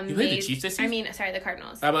looked amazing. You played the Chiefs this season? The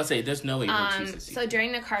Cardinals. I was about to say, there's no way you played the Chiefs this season. So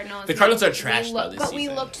during the Cardinals... The Cardinals are trash, this season. But we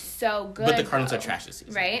looked so good, But the Cardinals are trash this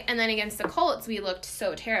season. Right? And then against the Colts, we looked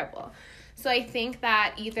so terrible. So I think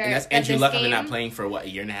that either... And that's Andrew Luck not playing for, a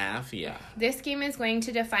year and a half? Yeah. This game is going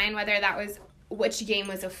to define whether which game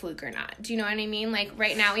was a fluke or not. Do you know what I mean?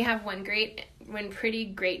 Right now we have one pretty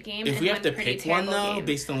great game. If we have to pick one, though,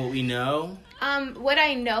 based on what we know... What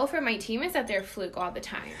I know for my team is that they're fluke all the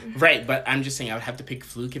time. Right, but I'm just saying I would have to pick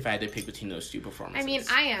fluke if I had to pick between those two performances.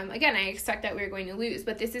 I am. Again, I expect that we're going to lose,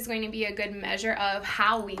 but this is going to be a good measure of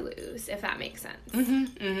how we lose, if that makes sense.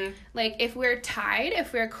 Mm-hmm, mm-hmm. If we're tied,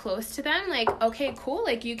 if we're close to them, okay, cool.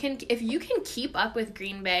 If you can keep up with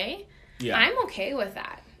Green Bay, yeah. I'm okay with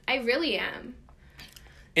that. I really am.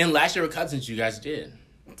 And last year with Cousins, you guys did.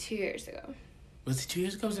 2 years ago. Was it 2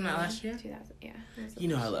 years ago? Was it not last year? 2000, yeah.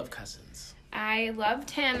 I love Cousins. I loved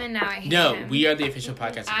him, and now I hate him. No, we are the official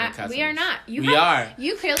podcast of Kirk Cousins. We are not. We are.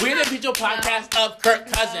 You clearly We're the official podcast of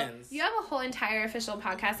Kirk Cousins. You have a whole entire official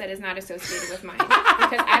podcast that is not associated with mine.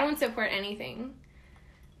 Because I don't support anything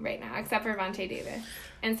right now, except for Vontae Davis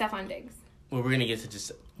and Stephon Diggs. Well, we're going to get to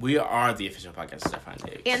just... We are the official podcast of Stephon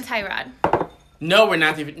Diggs. And Tyrod. No, we're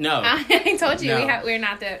not the... No. I told you, we're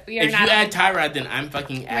not the... If you add Tyrod, then I'm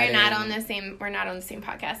fucking adding... We're not on the same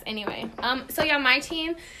podcast. Anyway. So yeah, my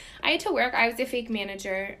team... I had to work. I was a fake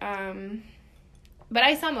manager. But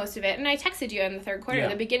I saw most of it. And I texted you in the third quarter. Yeah.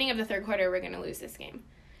 The beginning of the third quarter, we're going to lose this game.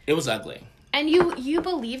 It was ugly. And you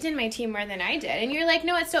believed in my team more than I did. And you're like,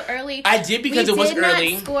 no, it's still early. I did because it was early. We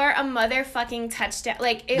did not score a motherfucking touchdown.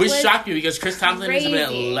 Which shocked me because Chris Thompson has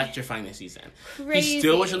been electrifying this season. Crazy. He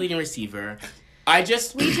still was your leading receiver. We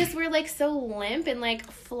just were so limp and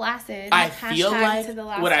flaccid. I feel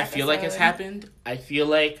like has happened. I feel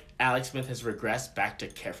like Alex Smith has regressed back to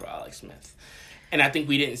careful Alex Smith. And I think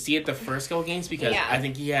we didn't see it the first couple games because I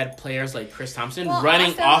think he had players like Chris Thompson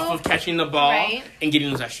running off of catching the ball and getting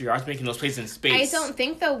those extra yards, making those plays in space. I don't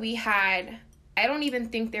think, though, I don't even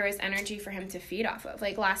think there was energy for him to feed off of.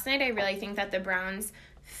 Last night, I really think that the Browns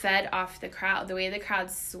fed off the crowd. The way the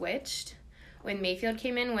crowd switched when Mayfield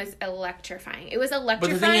came in was electrifying. It was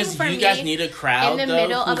electrifying for me. But the thing is, you guys need a crowd, in the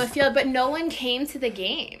middle of a field, but no one came to the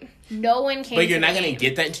game. No one came to the game. But you're not going to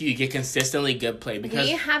get that until you get consistently good play.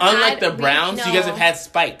 Because unlike the Browns, you guys have had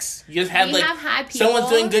spikes. You guys have had people, someone's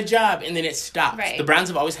doing a good job, and then it stops. Right. The Browns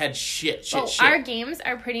have always had shit. Our games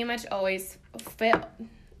are pretty much always filled.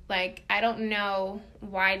 I don't know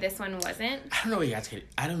why this one wasn't. I don't know why you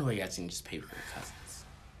guys can just pay for Kirk Cousins.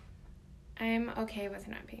 I'm okay with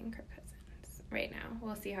not paying Kirk Cousins. right now.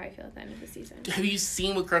 We'll see how I feel at the end of the season. Have you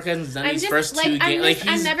seen what Kirk has done these just, first two games?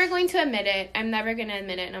 I'm never going to admit it. I'm never going to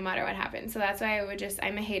admit it no matter what happens. So that's why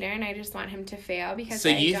I'm a hater and I just want him to fail because So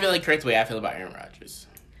you feel like Kirk the way I feel about Aaron Rodgers?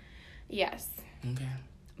 Yes. Okay.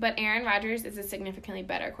 But Aaron Rodgers is a significantly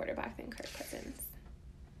better quarterback than Kirk Cousins.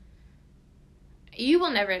 You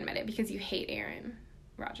will never admit it because you hate Aaron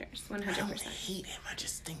Rodgers 100%. I don't hate him. I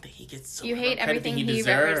just think that he gets so you hate everything he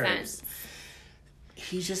deserves. represents.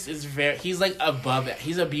 He just is he's like above it.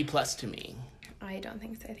 He's a B+ to me. I don't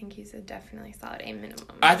think so. I think he's a definitely solid A minimum.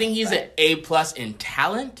 I think he's an A+ in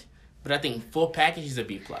talent, but I think full package he's a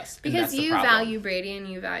B+. Because you value Brady and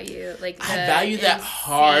you value I value that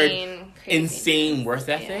hard, insane worth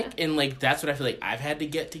ethic, and like that's what I feel like I've had to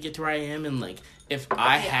get to where I am, and like if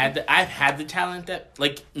I've had the talent that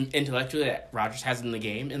like intellectually that Rodgers has in the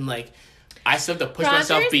game, and like I still have to push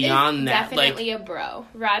myself beyond that. Definitely a bro.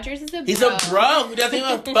 Rodgers is a bro. He's a bro who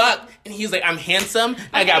doesn't give a fuck. And he's like, I'm handsome. Okay.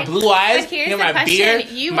 I got blue eyes. You know, my beard.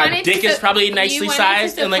 My dick is probably nicely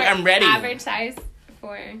sized. And like, I'm ready. Average size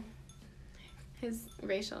for his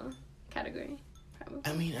racial category. Probably.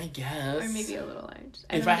 I mean, I guess. Or maybe a little large.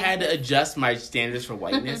 If I had to adjust my standards for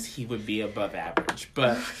whiteness, he would be above average.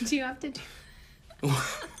 But do you have to do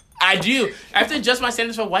I do. I have to adjust my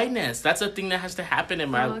standards for whiteness. That's a thing that has to happen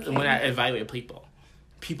in my when I evaluate people.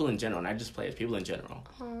 People in general, not just players. People in general.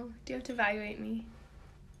 Oh, do you have to evaluate me?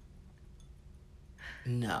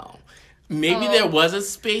 No. Maybe there was a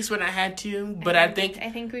space when I had to, but I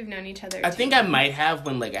think we've known each other. I think I might have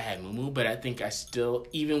when like I had Mumu, but I think I still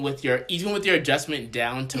even with your adjustment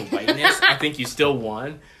down to whiteness, I think you still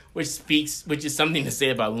won, which is something to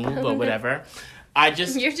say about Mumu, but whatever.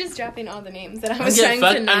 You're just dropping all the names that I was trying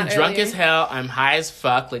to not I'm drunk earlier. as hell. I'm high as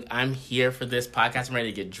fuck. Like, I'm here for this podcast. I'm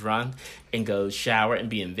ready to get drunk and go shower and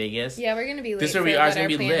be in Vegas. Yeah, we're gonna be lit. This is where we are. It's gonna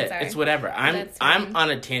be lit. It's whatever. I'm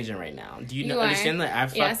on a tangent right now. Do you understand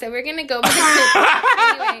that? Yeah, so we're gonna go back.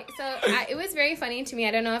 Anyway, it was very funny to me.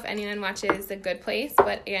 I don't know if anyone watches The Good Place,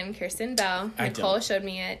 but again, Kirsten Bell, Nicole showed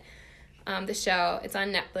me it. The show. It's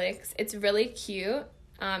on Netflix. It's really cute.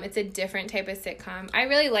 It's a different type of sitcom. I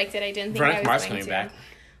really liked it. I didn't think I was going to. Back.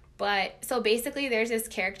 But, so basically there's this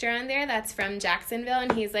character on there that's from Jacksonville,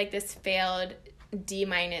 and he's like this failed D-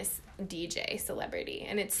 DJ celebrity.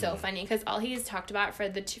 And it's so funny because all he's talked about for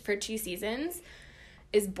 2 seasons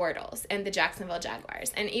is Bortles and the Jacksonville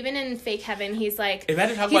Jaguars. And even in Fake Heaven, he's like, did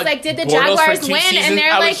the Jaguars win? And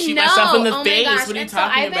they're like, no. Oh my gosh. What are you talking so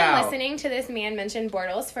I've been about? listening to this man mention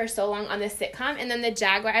Bortles for so long on this sitcom, and then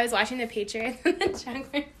I was watching the Patriots and the Jaguars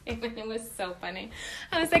game, and it was so funny.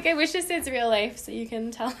 I was like, I wish this is real life so you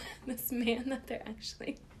can tell this man that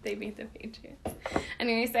they beat the Patriots.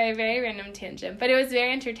 Anyway, so a very random tangent, but it was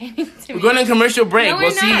very entertaining to me. We're going to commercial break. No, we'll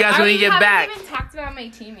see you guys when we get back. We haven't even talked about my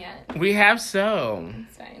team yet. We have so.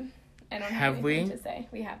 It's fine. I don't have anything to say.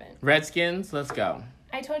 We haven't. Redskins, let's go.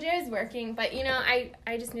 I told you I was working, but I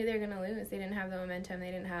just knew they were gonna lose. They didn't have the momentum. They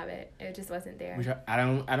didn't have it. It just wasn't there. I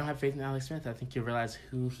don't have faith in Alex Smith. I think you realize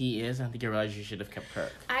who he is. I think you realize you should have kept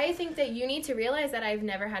Kirk. I think that you need to realize that I've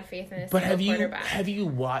never had faith in a But single quarterback. Have you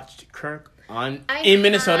watched Kirk in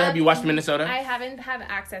Minnesota? Have you watched Minnesota? I haven't had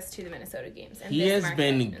access to the Minnesota games. He has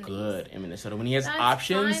been good in Minnesota when he has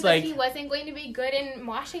options. Fine, but he wasn't going to be good in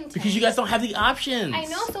Washington because you guys don't have the options. I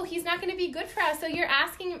know, so he's not going to be good for us. So you're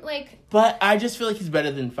asking But I just feel like he's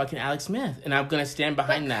better than fucking Alex Smith, and I'm gonna stand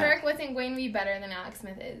behind that. Kirk wasn't going to be better than Alex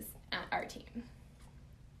Smith is at our team.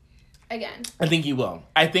 Again. I think you will.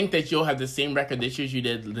 I think that you'll have the same record this year as you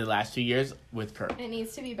did the last 2 years with Kirk. It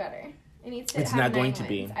needs to be better. It needs to It's not going to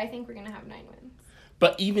be. I think we're going to have 9 wins.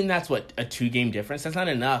 But even that's a 2-game difference. That's not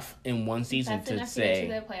enough in one season to say. That's enough to get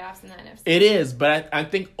to the playoffs in the NFC. It is, but I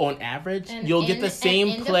think on average, you'll get the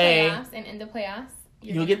same play. In the playoffs,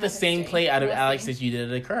 you'll get the same play out of Alex as you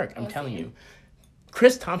did at Kirk. I'm telling you.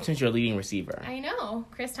 Chris Thompson's your leading receiver. I know.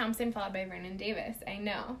 Chris Thompson followed by Vernon Davis. I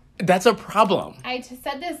know. That's a problem. I just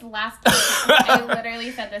said this last podcast. I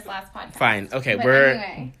literally said this last podcast. Fine. Okay, but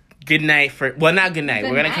anyway. Good night not good night.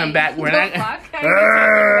 We're going to come back. We're not.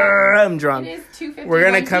 I'm drunk. It is 2:51 We're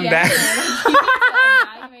going to come back.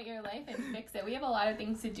 Evaluate your life and fix it. We have a lot of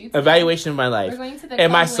things to do today. Evaluation of my life. We're going to the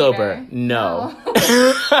Am I club sober? later. No.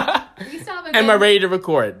 We still have Am I ready to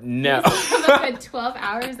record? No. We still have a good 12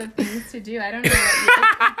 hours of things to do. I don't know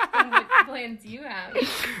what plans you have.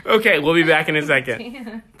 Okay, we'll be back in a second.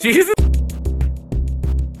 Damn. Jesus.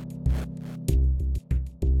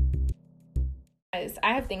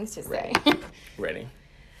 I have things to say. Ready.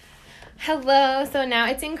 Hello. So now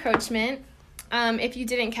it's encroachment. If you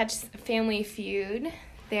didn't catch Family Feud,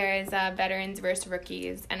 there is veterans versus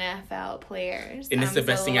rookies, NFL players. And it's the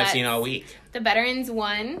best thing I've seen all week. The veterans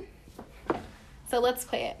won. So let's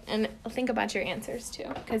play it. And think about your answers, too.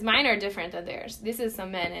 Because mine are different than theirs. This is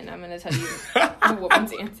some men, and I'm going to tell you a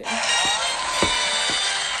woman's answer. All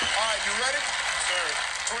right, you ready?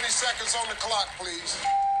 Sir. 20 seconds on the clock, please.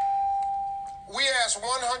 We asked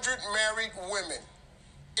 100 married women,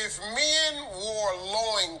 if men wore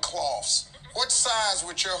loincloths, what size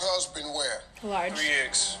would your husband wear? Large.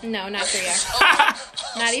 3X. No, not 3X.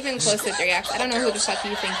 Not even close to 3X. I don't know who the fuck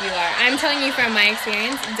you think you are. I'm telling you from my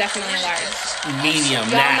experience, definitely large. Medium,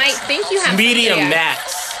 Y'all might max. think you have Medium, 3X. max.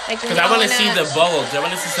 Like, Because I want to see the bulge. I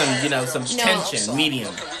want to see some, some No. tension.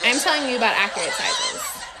 Medium. I'm telling you about accurate sizes.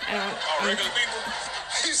 I don't. Regular people?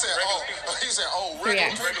 He said, regular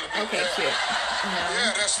 3X. people. Okay, cute.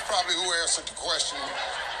 Yeah, that's probably who answered the question.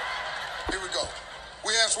 Here we go. We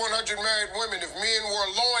asked 100 married women, if men wore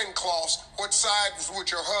loincloths, what size would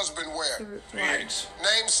your husband wear? Large.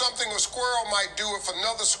 Name something a squirrel might do if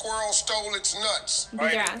another squirrel stole its nuts. Beat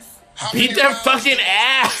their ass. How Beat many their rounds fucking do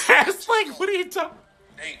ass. Like, what are you talking?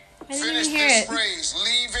 I didn't Finish even hear this it. phrase.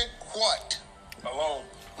 Leave it what? Alone.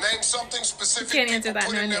 Name something specific You can't answer people that,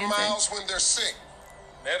 put no in their answer. mouths when they're sick.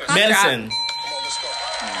 Medicine. Come on, let's go.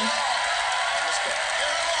 Let's go.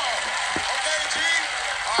 Okay, G.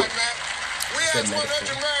 All right, man. We asked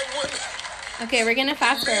 100 married women. Okay, we're gonna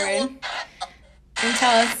fast forward and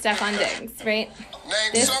tell us Stefan Diggs, right?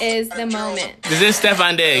 Name This something is the that girls- moment. This is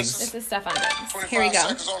Stefan Diggs. This is Stefan Diggs. 25 Here we go.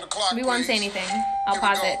 seconds on the clock, We won't say please. anything. I'll Here we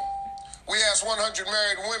pause go. it. We asked 100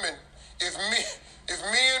 married women, if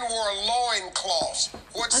men wore loincloths,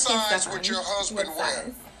 what Okay, size Stefan. would your husband What wear?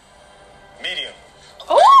 size? Medium.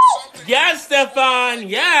 Oh! Yes, Stefan.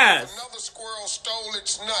 Yes. Another squirrel stole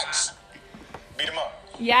its nuts. Beat him up.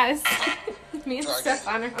 Yes. Me and Try again.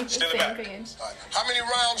 Stefan are on the Steal it same back. page. All right. How many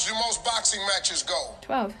rounds do most boxing matches go?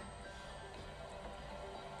 12.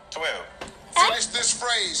 12. Finish this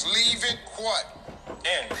phrase. Leave it what?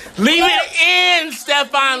 In. Leave it in,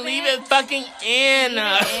 Stefan. Leave it fucking in.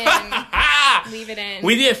 Leave it in.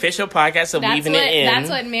 We the official podcast of leaving it in. That's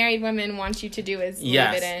what married women want you to do is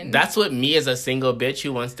Yes, leave it in. that's what me as a single bitch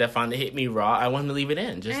who wants Stefan to hit me raw. I want him to leave it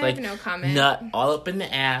in, just I like have no comment. nut all up in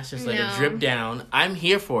the ass, just let No. it drip down. I'm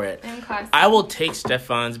here for it. I'm classy. I will take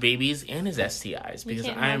Stefan's babies and his STIs because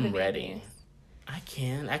can't I have am the ready. babies.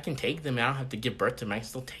 I can take them. I don't have to give birth to them. I can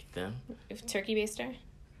still take them. If turkey baster,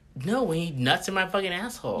 No, we need nuts in my fucking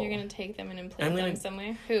asshole. you're gonna take them and implant I'm gonna- them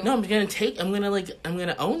somewhere. Who? No, I'm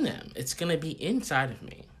gonna own them. It's gonna be inside of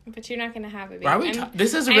me. But you're not gonna have a baby. Why are we? I'm-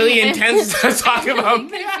 This is really I'm- intense to talk I'm about.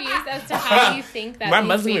 confused as to how you think that My these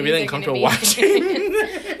mother's gonna be babies really are gonna uncomfortable be.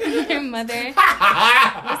 watching. Your mother. Listen,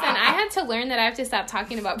 I had to learn that I have to stop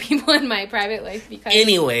talking about people in my private life because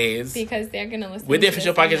Anyways, they're gonna listen. with the to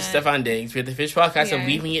official this and podcast of that. Stefan Diggs, with the official podcast of Yeah.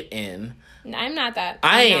 Leaving It In. I'm not that.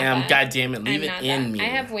 I I'm not am. that. God damn it, leave I'm it not in that. me. I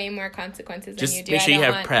have way more consequences Just than you do. make sure I you don't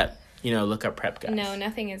have want- prep. Look up prep, guys. No,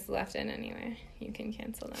 nothing is left in anywhere. You can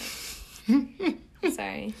cancel that.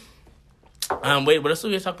 Sorry. Wait, what else are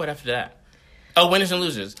we gonna talk about after that? Oh, winners and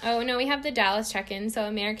losers. Oh no, we have the Dallas check-in. So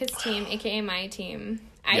America's team, aka my team.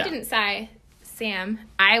 I Yeah. didn't sigh. Sam,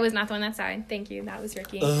 I was not the one that sighed. Thank you. That was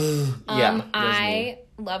Ricky. Yeah, that was I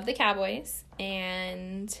love the Cowboys,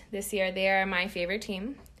 and this year they are my favorite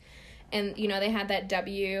team. And, they had that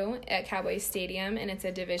W at Cowboys Stadium, and it's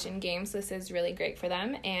a division game, so this is really great for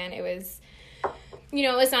them. And it was,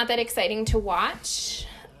 it's not that exciting to watch.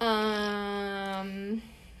 But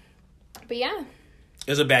yeah. It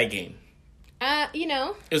was a bad game.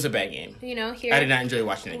 It was a bad game. Here I did not enjoy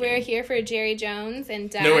watching it. we're here for Jerry Jones and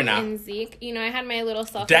Dak No, we're not. and Zeke. I had my little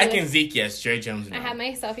selfie. Dak with- and Zeke, yes. Jerry Jones, no. I had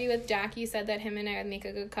my selfie with Dak. You said that him and I would make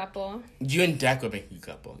a good couple. You and Dak would make a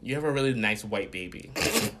couple. You have a really nice white baby.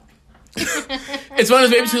 It's one of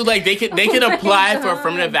those babies who they can apply for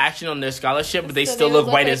affirmative action on their scholarship, but they So still they would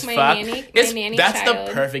look white like as my fuck. nanny That's child.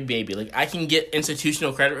 the perfect baby. I can get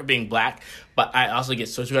institutional credit for being black, but I also get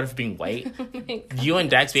social credit for being white. You and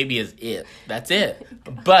Dak's baby is it. That's it.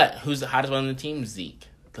 But who's the hottest one on the team? Zeke.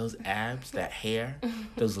 Those abs, that hair,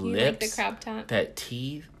 those You lips, like the crop top? that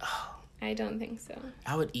teeth. Oh, I don't think so.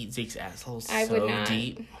 I would eat Zeke's asshole I so would not.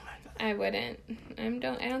 deep. Oh my god. I wouldn't.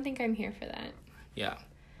 I don't think I'm here for that. Yeah.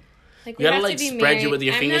 Like, You gotta have to be spread married. you with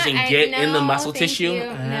your I'm fingers not- and get in the no, muscle thank tissue. you. No,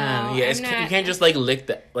 Yeah, I'm you not- can't just lick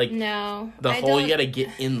the No, the I hole. You don't- gotta get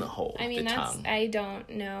in the hole. I mean, the that's. tongue. I don't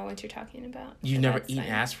know what you're talking about. You've but never that's eaten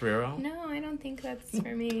fine. ass for real? No, I don't think that's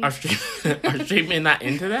for me. Are straight men not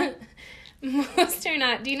into that? Most are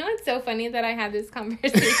not. Do you know what's so funny that I had this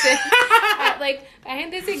conversation? I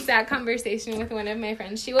had this exact conversation with one of my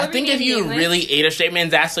friends. She will I think if you really ate a straight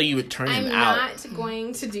man's ass, so you would turn I'm him out. not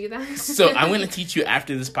going to do that. So I'm gonna teach you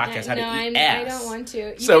after this podcast how to eat ass. I don't want to.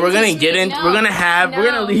 You So can we're gonna teach get me- in. no, We're gonna have. We're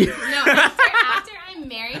gonna leave. No, after I'm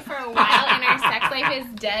married for a while and our sex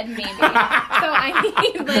dead, maybe. So I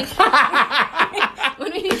need, like,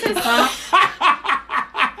 when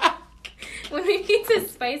we need to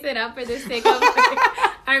spice it up for the sake of like,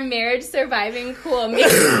 our marriage surviving cool, maybe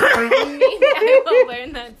I will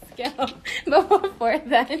learn that skill. But before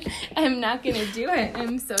then, I'm not going to do it.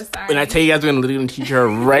 I'm so sorry. When I tell you guys we're going to teach her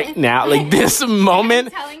right now, like this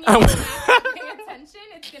moment. I'm telling you, if you're not paying attention,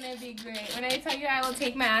 it's going to be great. When I tell you I will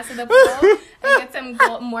take my ass to the pool and get some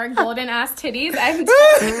more golden ass titties, I'm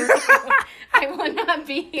telling you, I will not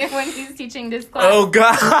be here when he's teaching this class. Oh,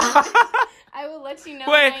 God. I will let you know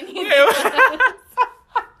Wait, when I need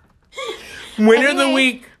to. Winner of the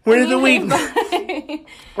week. Winner of the week.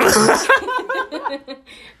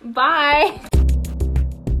 Bye. Bye.